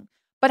won't.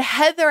 But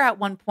Heather at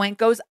one point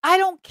goes, I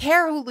don't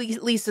care who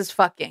Lisa's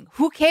fucking.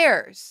 Who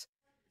cares?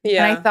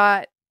 Yeah. And I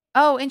thought,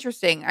 oh,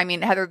 interesting. I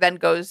mean, Heather then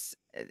goes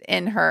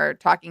in her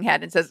talking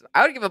head and says,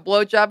 I would give a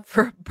blowjob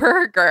for a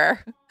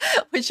burger,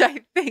 which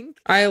I think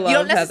I love. You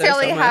don't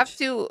necessarily Heather so have much.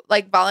 to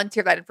like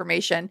volunteer that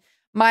information.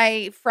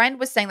 My friend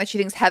was saying that she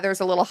thinks Heather's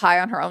a little high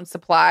on her own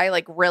supply,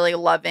 like really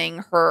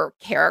loving her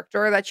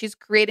character that she's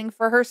creating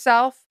for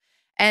herself.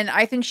 And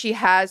I think she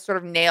has sort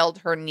of nailed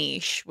her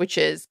niche, which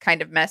is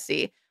kind of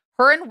messy.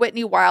 Her and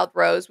Whitney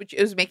Wildrose, which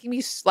is making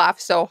me laugh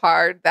so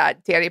hard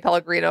that Danny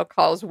Pellegrino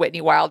calls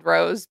Whitney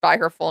Wildrose by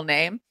her full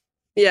name.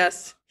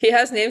 Yes, he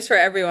has names for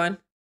everyone.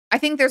 I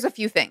think there's a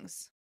few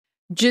things.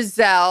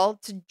 Giselle,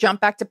 to jump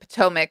back to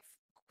Potomac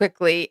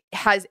quickly,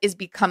 is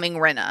becoming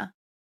Rinna.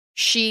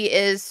 She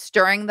is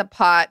stirring the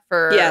pot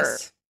for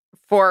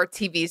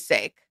TV's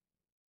sake.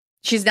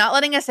 She's not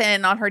letting us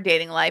in on her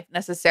dating life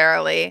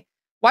necessarily.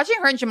 Watching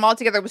her and Jamal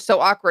together was so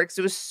awkward because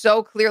it was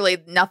so clearly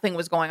nothing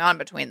was going on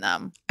between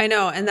them. I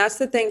know. And that's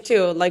the thing,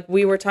 too. Like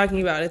we were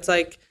talking about, it's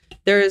like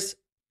there's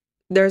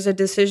a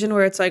decision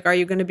where it's like, are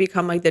you going to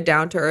become like the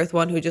down to earth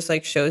one who just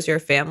like shows your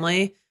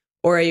family?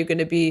 Or are you going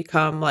to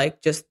become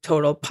like just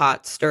total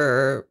pot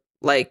stirrer,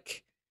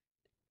 like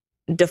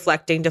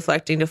deflecting?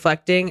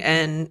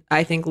 And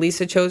I think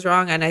Lisa chose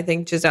wrong. And I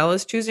think Giselle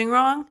is choosing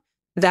wrong.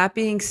 That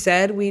being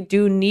said, we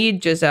do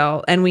need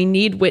Giselle and we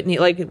need Whitney.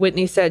 Like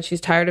Whitney said,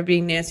 she's tired of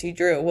being Nancy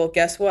Drew. Well,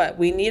 guess what?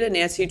 We need a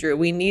Nancy Drew.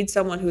 We need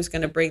someone who's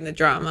going to bring the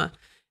drama.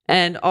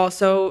 And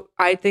also,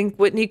 I think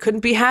Whitney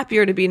couldn't be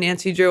happier to be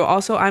Nancy Drew.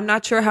 Also, I'm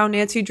not sure how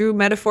Nancy Drew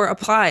metaphor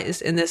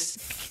applies in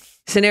this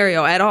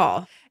scenario at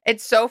all.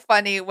 It's so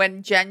funny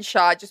when Jen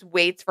Shah just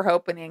waits for her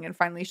opening and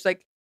finally she's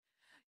like,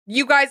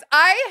 you guys,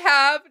 I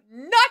have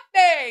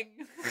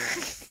nothing.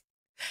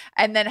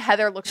 And then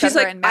Heather looks She's at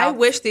her like, and mouths, I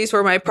wish these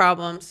were my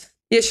problems.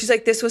 Yeah, she's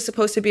like, this was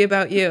supposed to be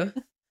about you.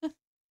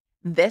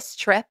 this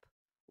trip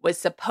was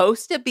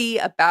supposed to be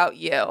about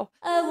you.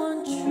 I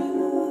want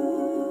true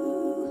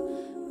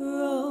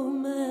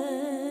romance.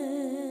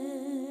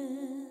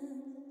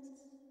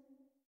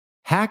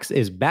 Hacks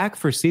is back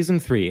for season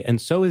 3,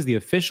 and so is the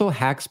official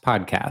Hacks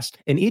podcast.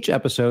 In each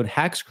episode,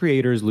 Hacks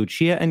creators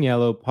Lucia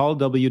Aniello, Paul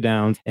W.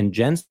 Downs, and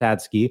Jen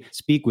Statsky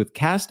speak with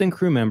cast and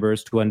crew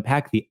members to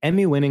unpack the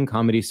Emmy-winning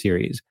comedy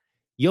series.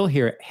 You'll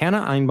hear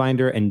Hannah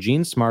Einbinder and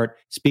Jean Smart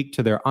speak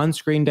to their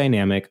on-screen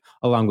dynamic,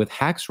 along with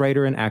Hacks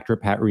writer and actor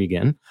Pat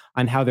Regan,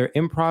 on how their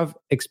improv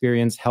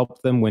experience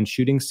helped them when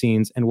shooting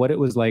scenes and what it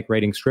was like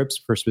writing scripts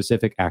for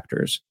specific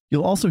actors.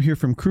 You'll also hear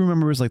from crew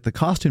members like the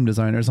costume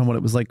designers on what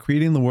it was like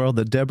creating the world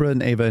that Deborah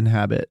and Ava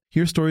inhabit.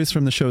 Hear stories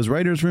from the show's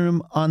writer's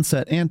room,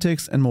 on-set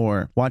antics, and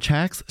more. Watch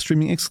Hacks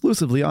streaming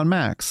exclusively on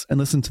Max, and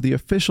listen to the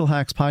official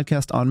Hacks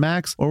podcast on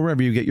Max or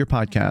wherever you get your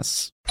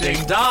podcasts.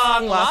 Ding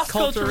dong, Las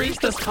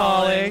Culturistas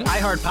calling.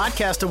 iHeart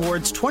Podcast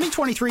Awards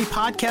 2023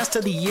 Podcast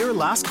of the Year,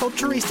 Las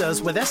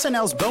Culturistas, with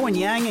SNL's Bowen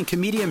Yang and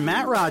comedian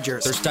Matt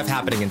Rogers. There's stuff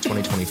happening in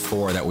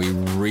 2024 that we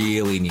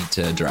really need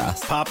to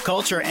address. Pop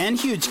culture and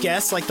huge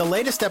guests like the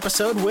latest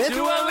episode with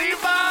Dua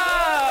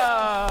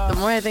Lipa! The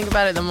more I think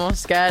about it, the more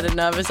scared and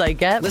nervous I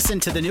get.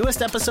 Listen to the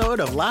newest episode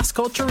of Las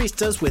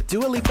Culturistas with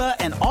Dua Lipa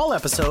and all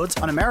episodes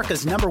on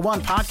America's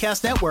 #1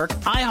 podcast network,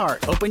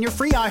 iHeart. Open your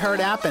free iHeart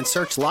app and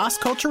search Las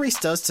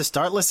Culturistas to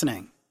start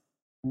listening.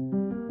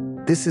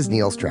 This is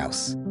Neil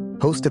Strauss,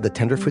 host of the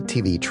Tenderfoot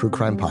TV True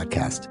Crime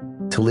Podcast,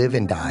 To Live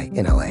and Die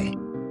in LA.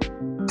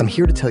 I'm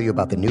here to tell you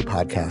about the new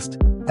podcast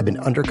I've been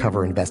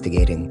undercover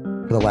investigating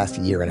for the last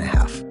year and a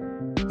half.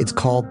 It's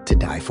called To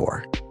Die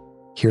For.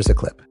 Here's a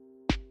clip.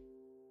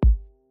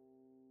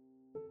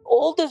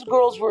 All these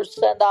girls were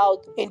sent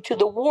out into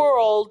the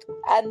world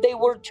and they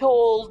were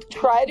told,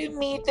 try to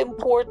meet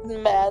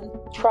important men,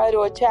 try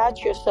to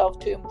attach yourself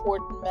to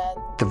important men.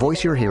 The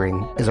voice you're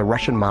hearing is a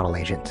Russian model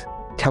agent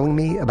telling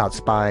me about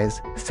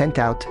spies sent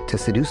out to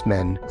seduce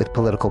men with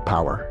political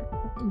power.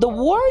 The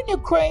war in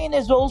Ukraine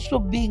is also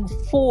being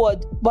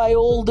fought by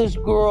all these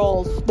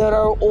girls that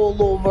are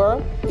all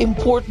over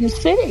important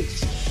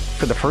cities.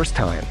 For the first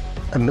time,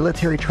 a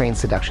military-trained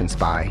seduction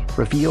spy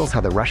reveals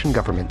how the Russian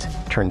government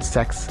turned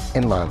sex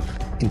and love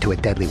into a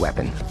deadly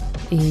weapon.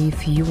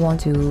 If you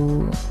want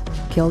to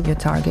kill your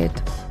target,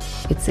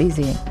 it's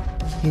easy.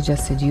 You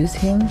just seduce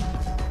him,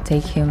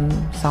 take him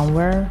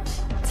somewhere,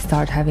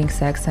 start having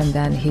sex, and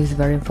then he's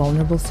very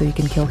vulnerable, so you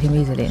can kill him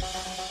easily.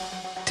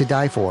 To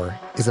Die For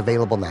is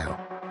available now.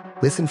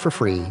 Listen for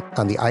free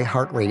on the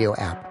iHeartRadio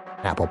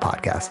app, Apple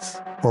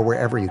Podcasts, or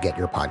wherever you get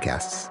your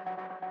podcasts.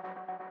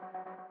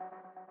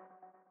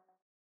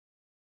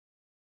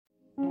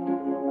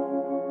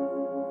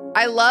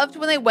 I loved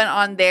when they went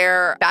on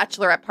their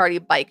bachelorette party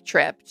bike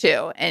trip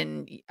too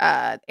in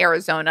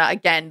Arizona.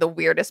 Again, the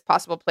weirdest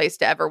possible place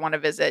to ever want to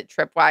visit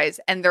trip-wise.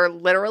 And they're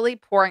literally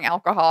pouring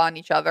alcohol on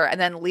each other. And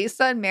then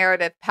Lisa and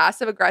Meredith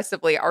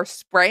passive-aggressively are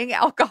spraying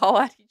alcohol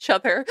at each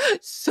other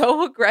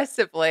so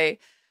aggressively.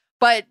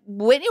 But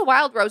Whitney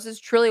Wildrose is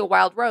truly a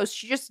wild rose.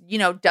 She just,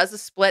 does a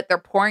split. They're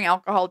pouring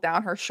alcohol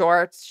down her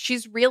shorts.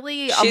 She's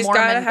really a Mormon She's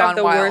got to have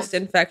the wild. worst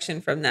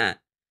infection from that.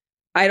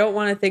 I don't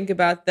want to think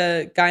about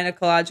the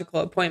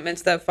gynecological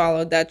appointments that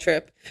followed that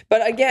trip.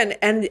 But again,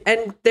 and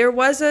there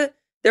was a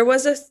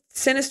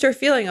sinister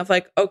feeling of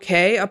like,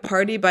 okay, a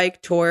party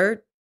bike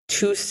tour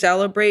to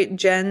celebrate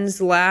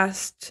Jen's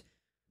last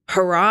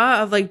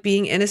hurrah of like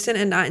being innocent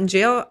and not in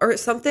jail or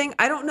something.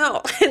 I don't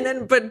know.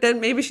 But then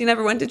maybe she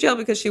never went to jail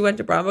because she went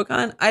to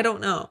BravoCon. I don't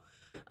know.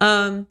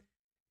 And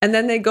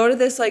then they go to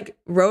this like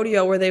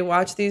rodeo where they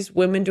watch these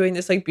women doing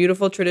this like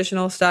beautiful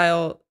traditional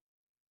style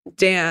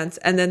dance,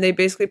 and then they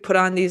basically put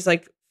on these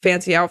like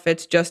fancy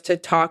outfits just to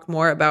talk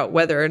more about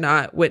whether or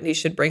not Whitney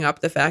should bring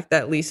up the fact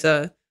that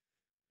Lisa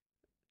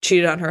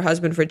cheated on her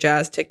husband for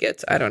jazz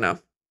tickets. I don't know.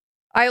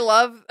 I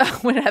love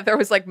when Heather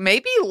was like,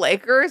 maybe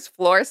Lakers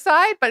floor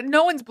side, but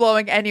no one's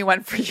blowing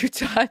anyone for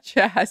Utah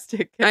Jazz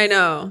tickets. I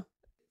know.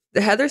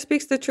 Heather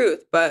speaks the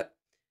truth, but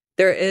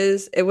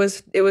it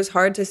was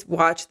hard to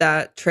watch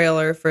that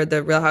trailer for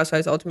the Real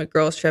Housewives Ultimate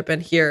Girls Trip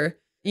and hear,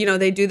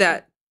 they do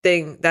that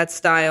thing, that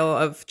style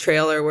of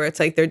trailer where it's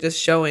like they're just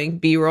showing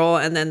B-roll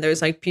and then there's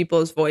like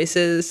people's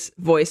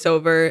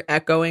voiceover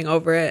echoing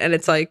over it, and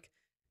it's like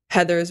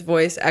Heather's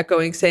voice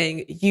echoing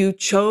saying, you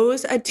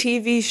chose a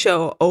TV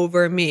show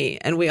over me.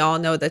 And we all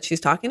know that she's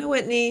talking to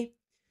Whitney.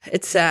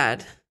 It's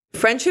sad.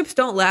 Friendships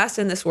don't last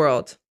in this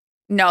world.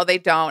 No, they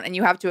don't. And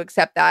you have to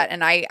accept that.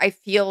 And I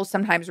feel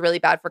sometimes really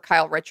bad for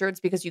Kyle Richards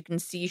because you can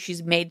see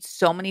she's made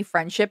so many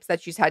friendships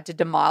that she's had to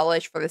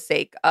demolish for the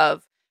sake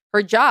of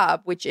her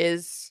job, which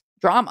is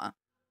drama.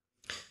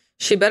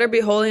 She better be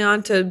holding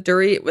on to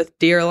Dorit with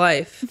dear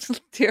life.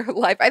 Dear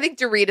life. I think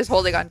Dorit is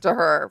holding on to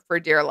her for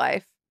dear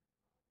life.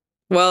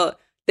 Well,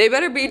 they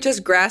better be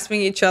just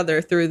grasping each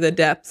other through the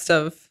depths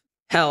of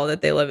hell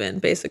that they live in,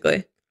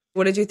 basically.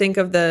 What did you think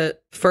of the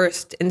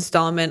first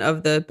installment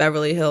of the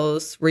Beverly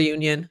Hills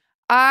reunion?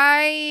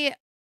 I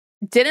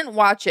didn't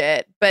watch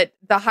it, but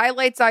the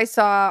highlights I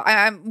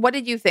saw, what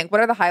did you think?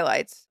 What are the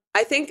highlights?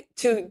 I think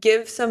to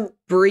give some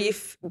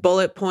brief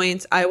bullet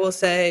points, I will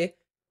say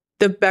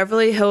the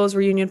Beverly Hills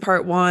reunion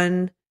part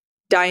 1,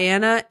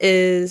 Diana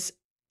is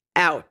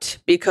out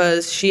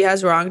because she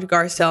has wronged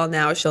Garcelle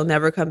now. She'll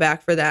never come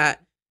back for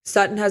that.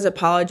 Sutton has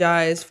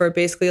apologized for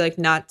basically like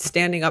not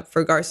standing up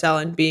for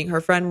Garcelle and being her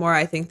friend more.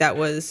 I think that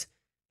was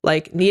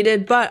like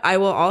needed, but I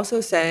will also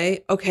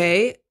say,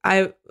 okay,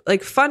 I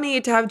like funny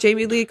to have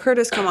Jamie Lee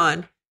Curtis come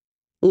on.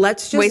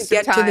 Let's just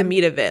get to the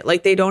meat of it.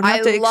 Like they don't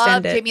have to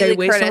extend it. Jamie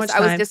Lee Curtis. I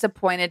was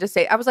disappointed to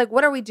say. I was like,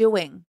 what are we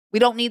doing? We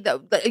don't need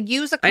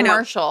use a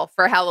commercial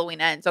for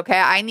Halloween Ends. Okay,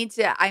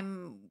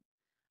 I'm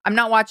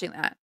not watching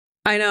that.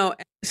 I know.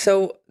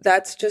 So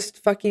that's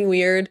just fucking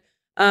weird.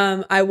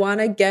 I want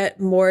to get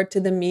more to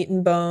the meat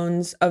and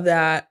bones of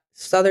that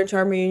Southern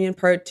Charm reunion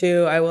part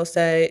 2. I will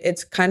say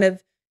it's kind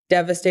of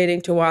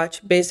devastating to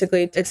watch.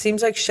 Basically, it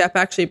seems like Shep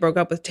actually broke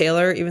up with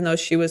Taylor, even though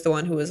she was the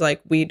one who was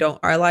like,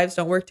 our lives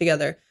don't work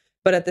together.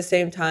 But at the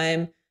same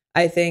time,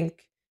 I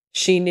think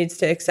she needs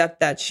to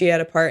accept that she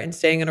had a part in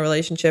staying in a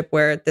relationship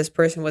where this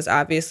person was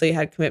obviously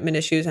had commitment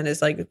issues and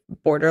is like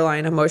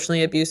borderline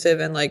emotionally abusive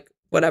and like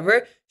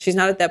whatever. She's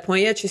not at that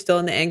point yet. She's still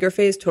in the anger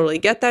phase. Totally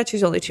get that.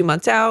 She's only 2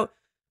 months out.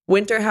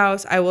 Winter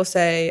House, I will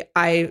say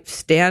I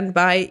stand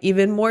by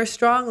even more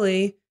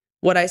strongly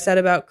what I said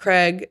about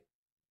Craig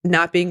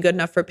not being good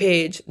enough for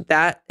Paige.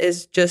 That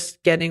is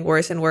just getting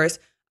worse and worse.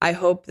 I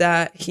hope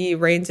that he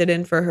reins it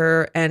in for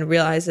her and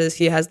realizes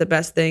he has the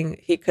best thing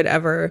he could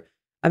ever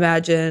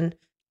imagine.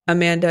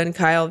 Amanda and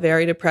Kyle,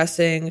 very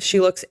depressing.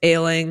 She looks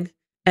ailing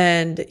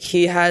and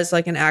he has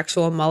like an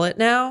actual mullet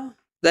now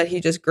that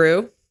he just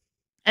grew.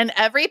 And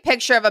every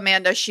picture of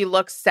Amanda, she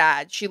looks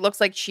sad. She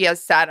looks like she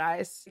has sad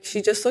eyes.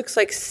 She just looks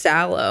like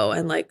sallow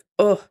and like,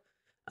 oh.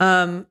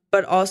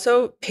 But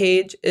also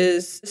Paige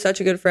is such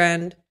a good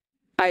friend.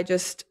 I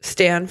just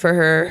stand for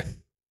her.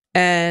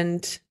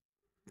 And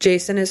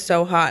Jason is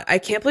so hot. I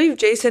can't believe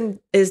Jason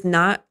is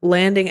not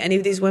landing any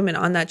of these women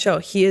on that show.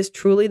 He is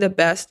truly the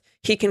best.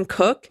 He can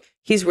cook.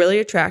 He's really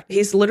attractive.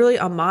 He's literally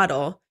a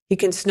model. He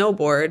can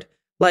snowboard.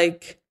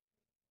 Like,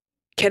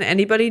 can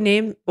anybody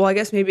name? Well, I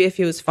guess maybe if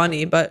he was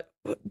funny, but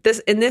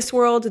in this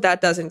world,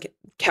 that doesn't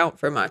count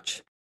for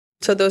much.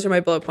 So those are my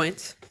bullet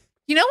points.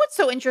 You know what's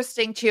so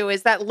interesting too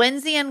is that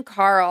Lindsay and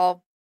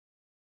Carl,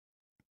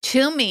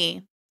 to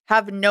me,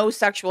 have no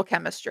sexual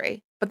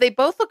chemistry, but they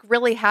both look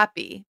really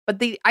happy.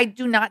 But I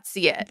do not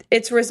see it.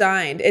 It's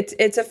resigned.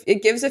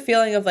 It gives a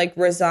feeling of like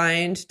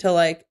resigned to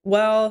like,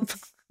 well,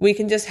 we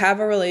can just have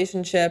a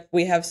relationship.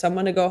 We have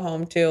someone to go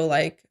home to.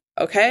 Like,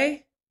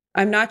 okay.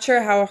 I'm not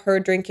sure how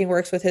her drinking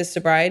works with his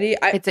sobriety.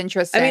 It's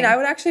interesting. I mean, I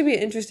would actually be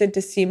interested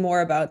to see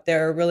more about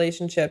their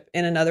relationship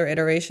in another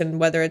iteration,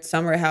 whether it's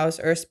Summer House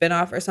or a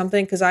spinoff or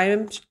something, because I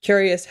am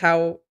curious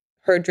how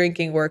her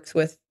drinking works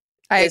with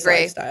his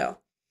lifestyle.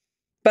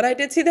 But I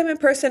did see them in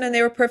person and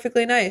they were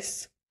perfectly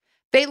nice.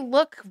 They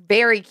look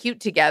very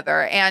cute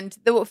together. And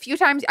the few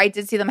times I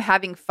did see them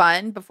having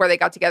fun before they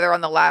got together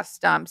on the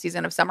last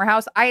season of Summer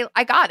House, I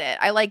got it.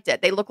 I liked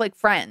it. They look like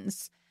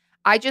friends.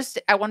 I just,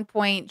 at one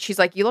point, she's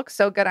like, you look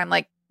so good. I'm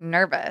like,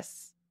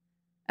 nervous.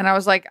 And I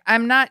was like,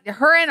 I'm not.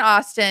 Her and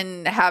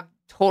Austin have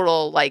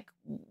total, like,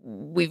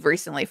 we've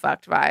recently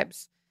fucked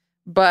vibes.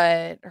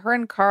 But her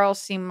and Carl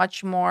seem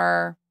much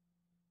more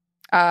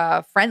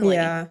friendly.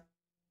 Yeah.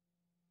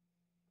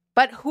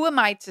 But who am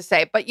I to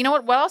say? But you know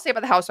what? What I'll say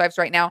about the Housewives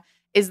right now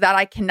is that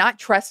I cannot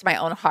trust my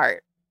own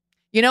heart.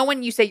 You know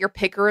when you say your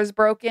picker is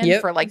broken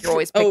for like you're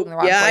always picking the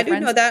wrong boyfriends? I do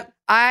know that.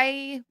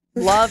 I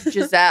love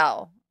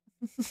Giselle.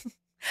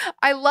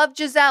 I love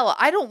Giselle.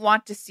 I don't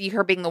want to see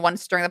her being the one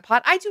stirring the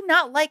pot. I do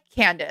not like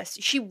Candace.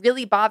 She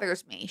really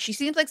bothers me. She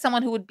seems like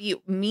someone who would be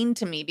mean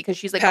to me because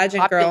she's like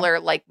Pageant a popular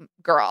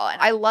girl.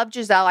 And I love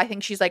Giselle. I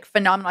think she's like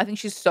phenomenal. I think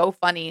she's so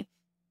funny.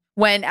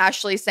 When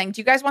Ashley's saying,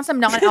 do you guys want some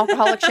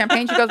non-alcoholic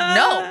champagne? She goes,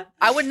 no,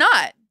 I would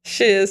not.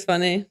 She is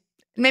funny. It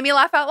made me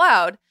laugh out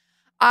loud.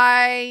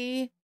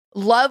 I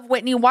love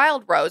Whitney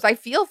Wildrose. I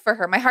feel for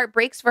her. My heart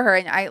breaks for her.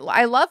 And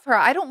I love her.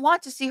 I don't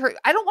want to see her.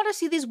 I don't want to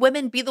see these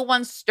women be the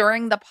ones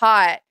stirring the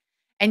pot.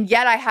 And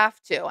yet I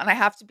have to. And I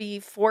have to be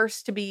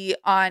forced to be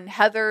on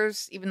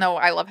Heather's, even though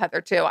I love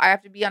Heather too. I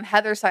have to be on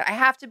Heather's side. I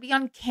have to be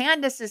on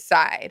Candace's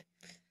side.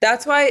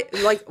 That's why,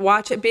 like,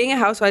 watch it. Being a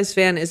Housewives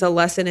fan is a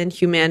lesson in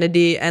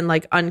humanity and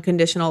like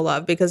unconditional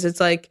love, because it's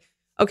like,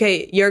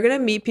 okay, you're going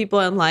to meet people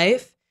in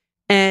life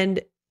and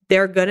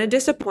they're going to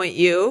disappoint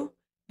you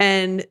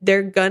and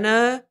they're going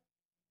to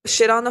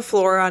shit on the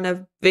floor on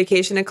a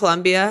vacation in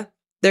Colombia.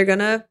 They're going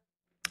to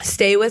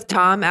stay with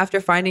Tom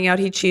after finding out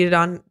he cheated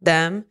on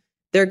them.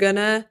 They're going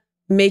to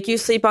make you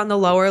sleep on the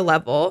lower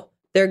level.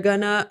 They're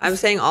going to, I'm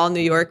saying all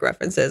New York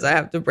references. I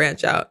have to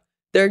branch out.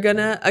 They're going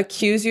to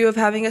accuse you of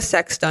having a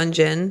sex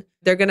dungeon.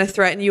 They're going to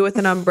threaten you with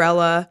an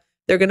umbrella.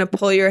 They're going to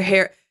pull your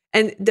hair.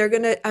 And they're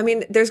going to, I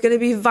mean, there's going to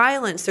be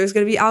violence. There's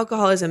going to be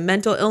alcoholism,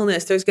 mental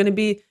illness. There's going to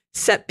be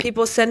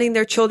people sending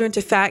their children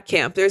to fat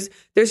camp. There's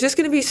just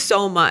going to be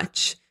so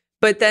much.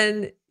 But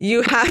then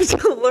you have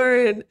to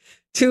learn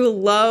to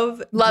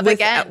love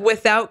again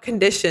without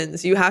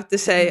conditions. You have to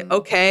say,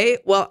 okay,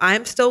 well,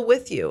 I'm still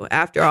with you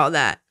after all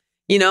that,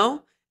 you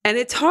know? And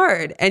it's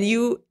hard. And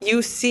you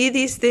see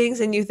these things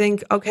and you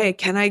think, okay,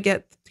 can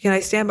I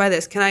stand by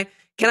this? Can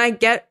I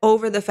get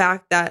over the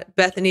fact that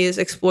Bethany is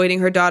exploiting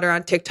her daughter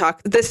on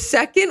TikTok? The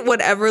second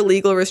whatever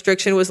legal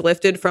restriction was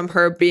lifted from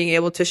her being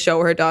able to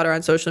show her daughter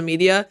on social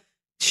media,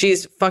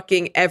 she's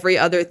fucking every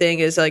other thing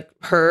is like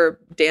her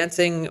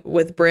dancing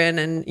with Bryn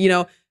and, you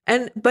know,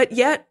 but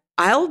yet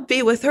I'll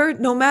be with her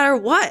no matter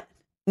what.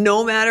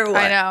 No matter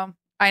what.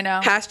 I know.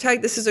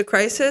 Hashtag this is a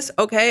crisis.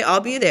 Okay, I'll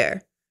be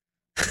there.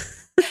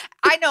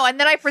 I know. And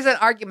then I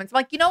present arguments. I'm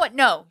like, you know what?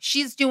 No,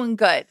 she's doing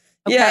good.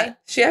 Okay.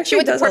 Yeah, she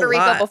went to Puerto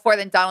Rico lot before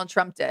than Donald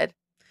Trump did.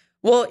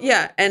 Well,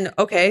 yeah. And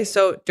okay,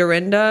 so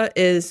Dorinda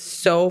is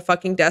so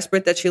fucking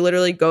desperate that she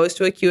literally goes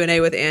to a Q&A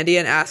with Andy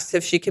and asks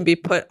if she can be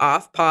put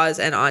off pause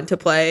and on to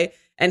play.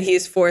 And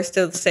he's forced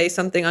to say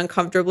something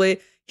uncomfortably.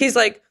 He's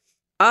like,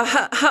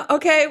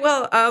 okay,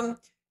 well,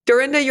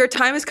 Dorinda, your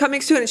time is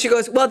coming soon. And she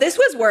goes, well, this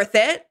was worth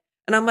it.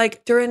 And I'm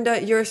like,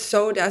 Dorinda, you're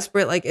so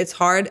desperate. Like, it's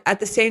hard. At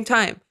the same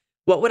time,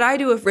 what would I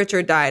do if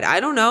Richard died?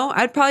 I don't know.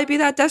 I'd probably be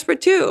that desperate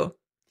too.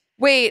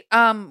 Wait,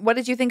 what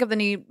did you think of the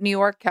New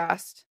York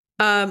cast?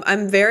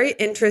 I'm very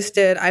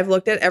interested. I've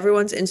looked at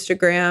everyone's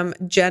Instagram.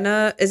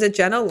 Jenna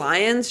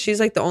Lyons? She's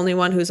like the only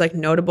one who's like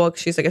notable.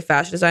 She's like a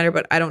fashion designer,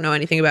 but I don't know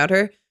anything about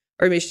her.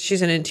 Or maybe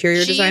she's an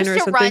interior designer or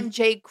something. She used to run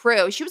J.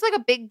 Crew. She was like a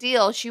big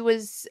deal. She went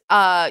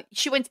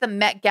to the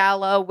Met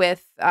Gala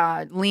with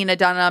Lena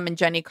Dunham and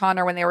Jenny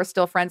Connor when they were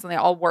still friends and they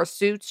all wore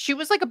suits. She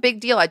was like a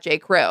big deal at J.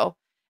 Crew.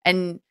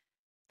 And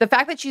the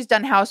fact that she's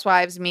done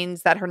Housewives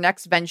means that her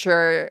next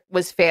venture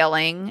was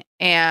failing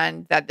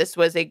and that this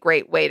was a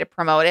great way to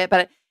promote it.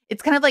 But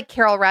it's kind of like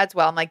Carol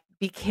Radswell. I'm like,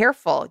 be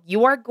careful.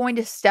 You are going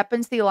to step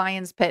into the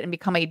lion's pit and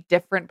become a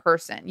different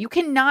person. You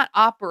cannot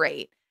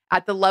operate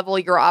at the level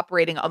you're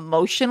operating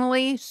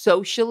emotionally,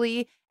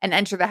 socially, and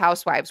enter the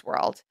housewives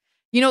world.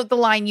 You know the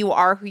line, you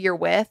are who you're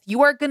with?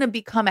 You are going to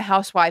become a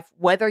housewife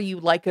whether you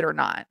like it or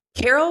not.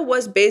 Carol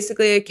was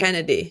basically a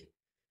Kennedy.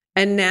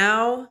 And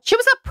now... She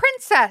was a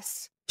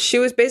princess. She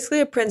was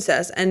basically a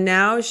princess. And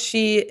now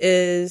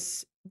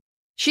she's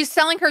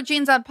selling her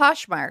jeans on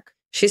Poshmark.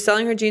 She's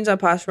selling her jeans on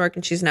Poshmark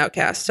and she's an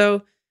outcast.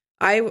 So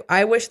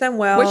I wish them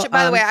well. Which,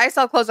 by the way, I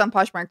sell clothes on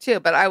Poshmark too,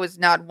 but I was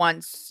not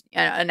once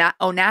an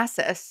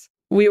Onassis.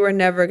 We were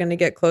never going to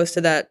get close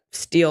to that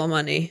steal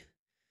money.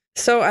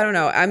 So I don't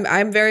know.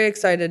 I'm very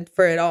excited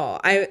for it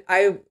all.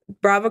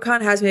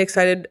 BravoCon has me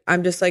excited.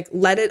 I'm just like,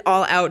 let it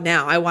all out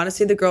now. I want to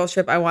see the girls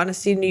trip. I want to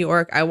see New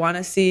York. I want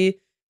to see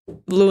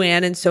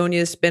Luann and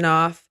Sonia's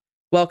spinoff,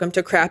 Welcome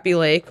to Crappy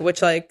Lake,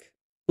 which like,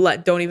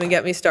 don't even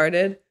get me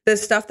started. The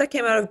stuff that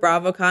came out of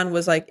BravoCon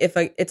was like,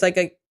 it's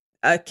like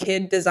a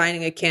kid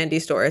designing a candy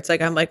store. It's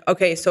like, I'm like,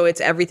 okay, so it's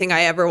everything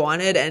I ever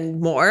wanted and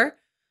more.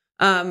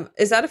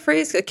 Is that a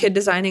phrase? A kid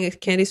designing a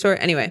candy store?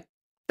 Anyway.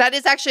 That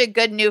is actually a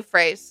good new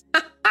phrase.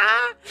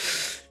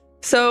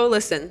 So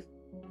listen,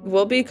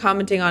 we'll be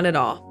commenting on it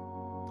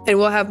all. And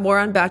we'll have more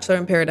on Bachelor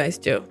in Paradise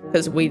too,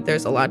 because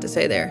there's a lot to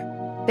say there.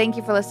 Thank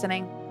you for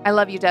listening. I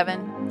love you,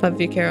 Devin.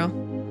 Love you, Carol.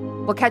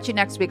 We'll catch you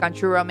next week on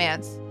True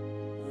Romance.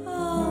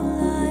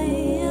 All I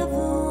ever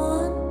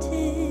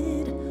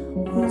wanted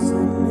was a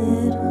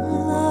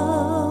little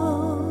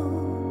love.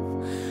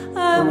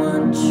 I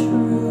want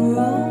true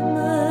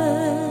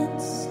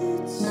romance,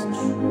 it's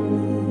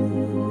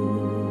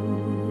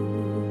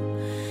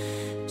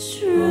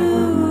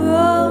true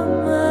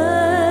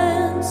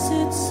romance,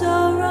 it's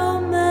so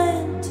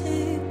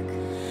romantic.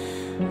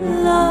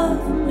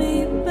 Love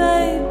me,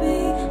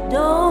 baby,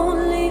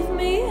 don't leave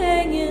me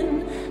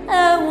hanging.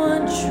 I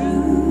want true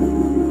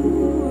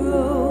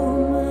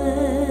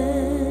romance.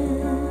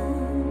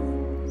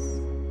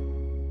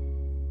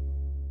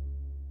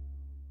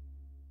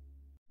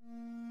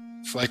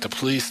 It's like the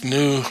police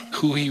knew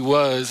who he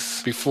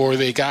was before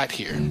they got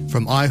here.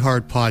 From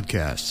iHeart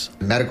Podcasts.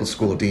 The medical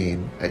school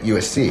dean at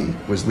USC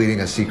was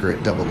leading a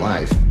secret double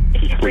life.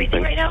 She's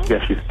breathing right now?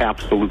 Yes, she's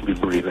absolutely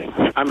breathing.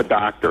 I'm a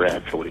doctor,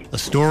 actually. A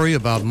story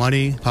about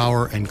money,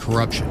 power, and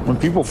corruption. When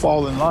people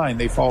fall in line,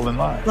 they fall in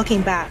line.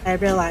 Looking back, I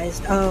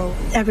realized,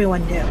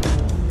 everyone knew.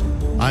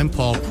 I'm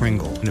Paul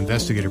Pringle, an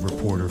investigative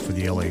reporter for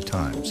the LA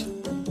Times.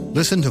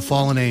 Listen to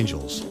Fallen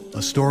Angels,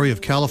 a story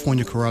of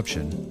California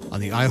corruption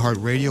on the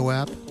iHeart Radio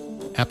app,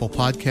 Apple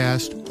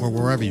Podcast, or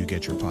wherever you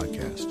get your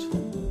podcasts.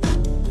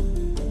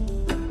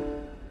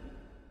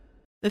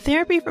 The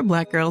Therapy for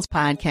Black Girls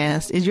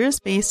podcast is your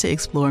space to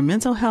explore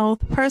mental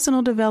health,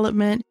 personal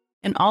development,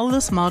 and all of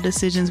the small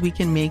decisions we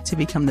can make to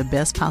become the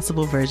best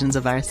possible versions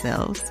of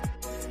ourselves.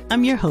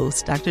 I'm your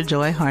host, Dr.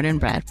 Joy Harden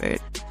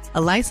Bradford,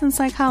 a licensed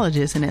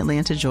psychologist in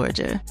Atlanta,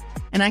 Georgia,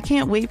 and I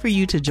can't wait for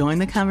you to join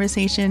the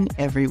conversation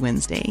every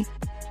Wednesday.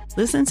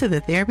 Listen to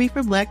the Therapy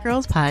for Black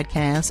Girls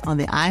podcast on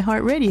the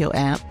iHeartRadio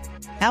app,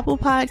 Apple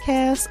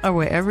Podcasts, or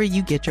wherever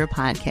you get your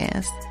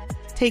podcasts.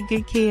 Take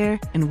good care,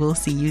 and we'll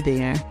see you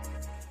there.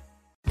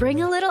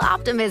 Bring a little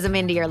optimism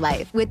into your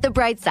life with The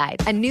Bright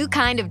Side, a new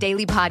kind of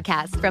daily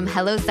podcast from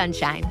Hello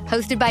Sunshine,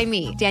 hosted by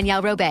me,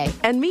 Danielle Robay.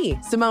 And me,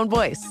 Simone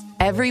Boyce.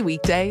 Every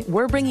weekday,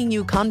 we're bringing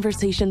you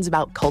conversations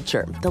about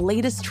culture, the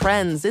latest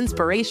trends,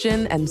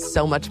 inspiration, and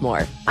so much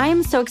more. I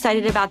am so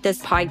excited about this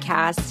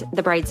podcast,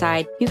 The Bright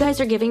Side. You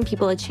guys are giving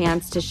people a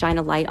chance to shine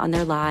a light on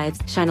their lives,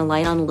 shine a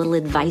light on a little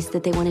advice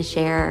that they want to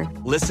share.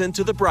 Listen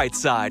to The Bright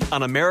Side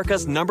on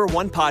America's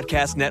 #1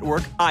 podcast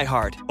network,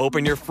 iHeart.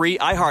 Open your free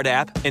iHeart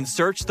app and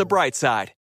search The Bright Side.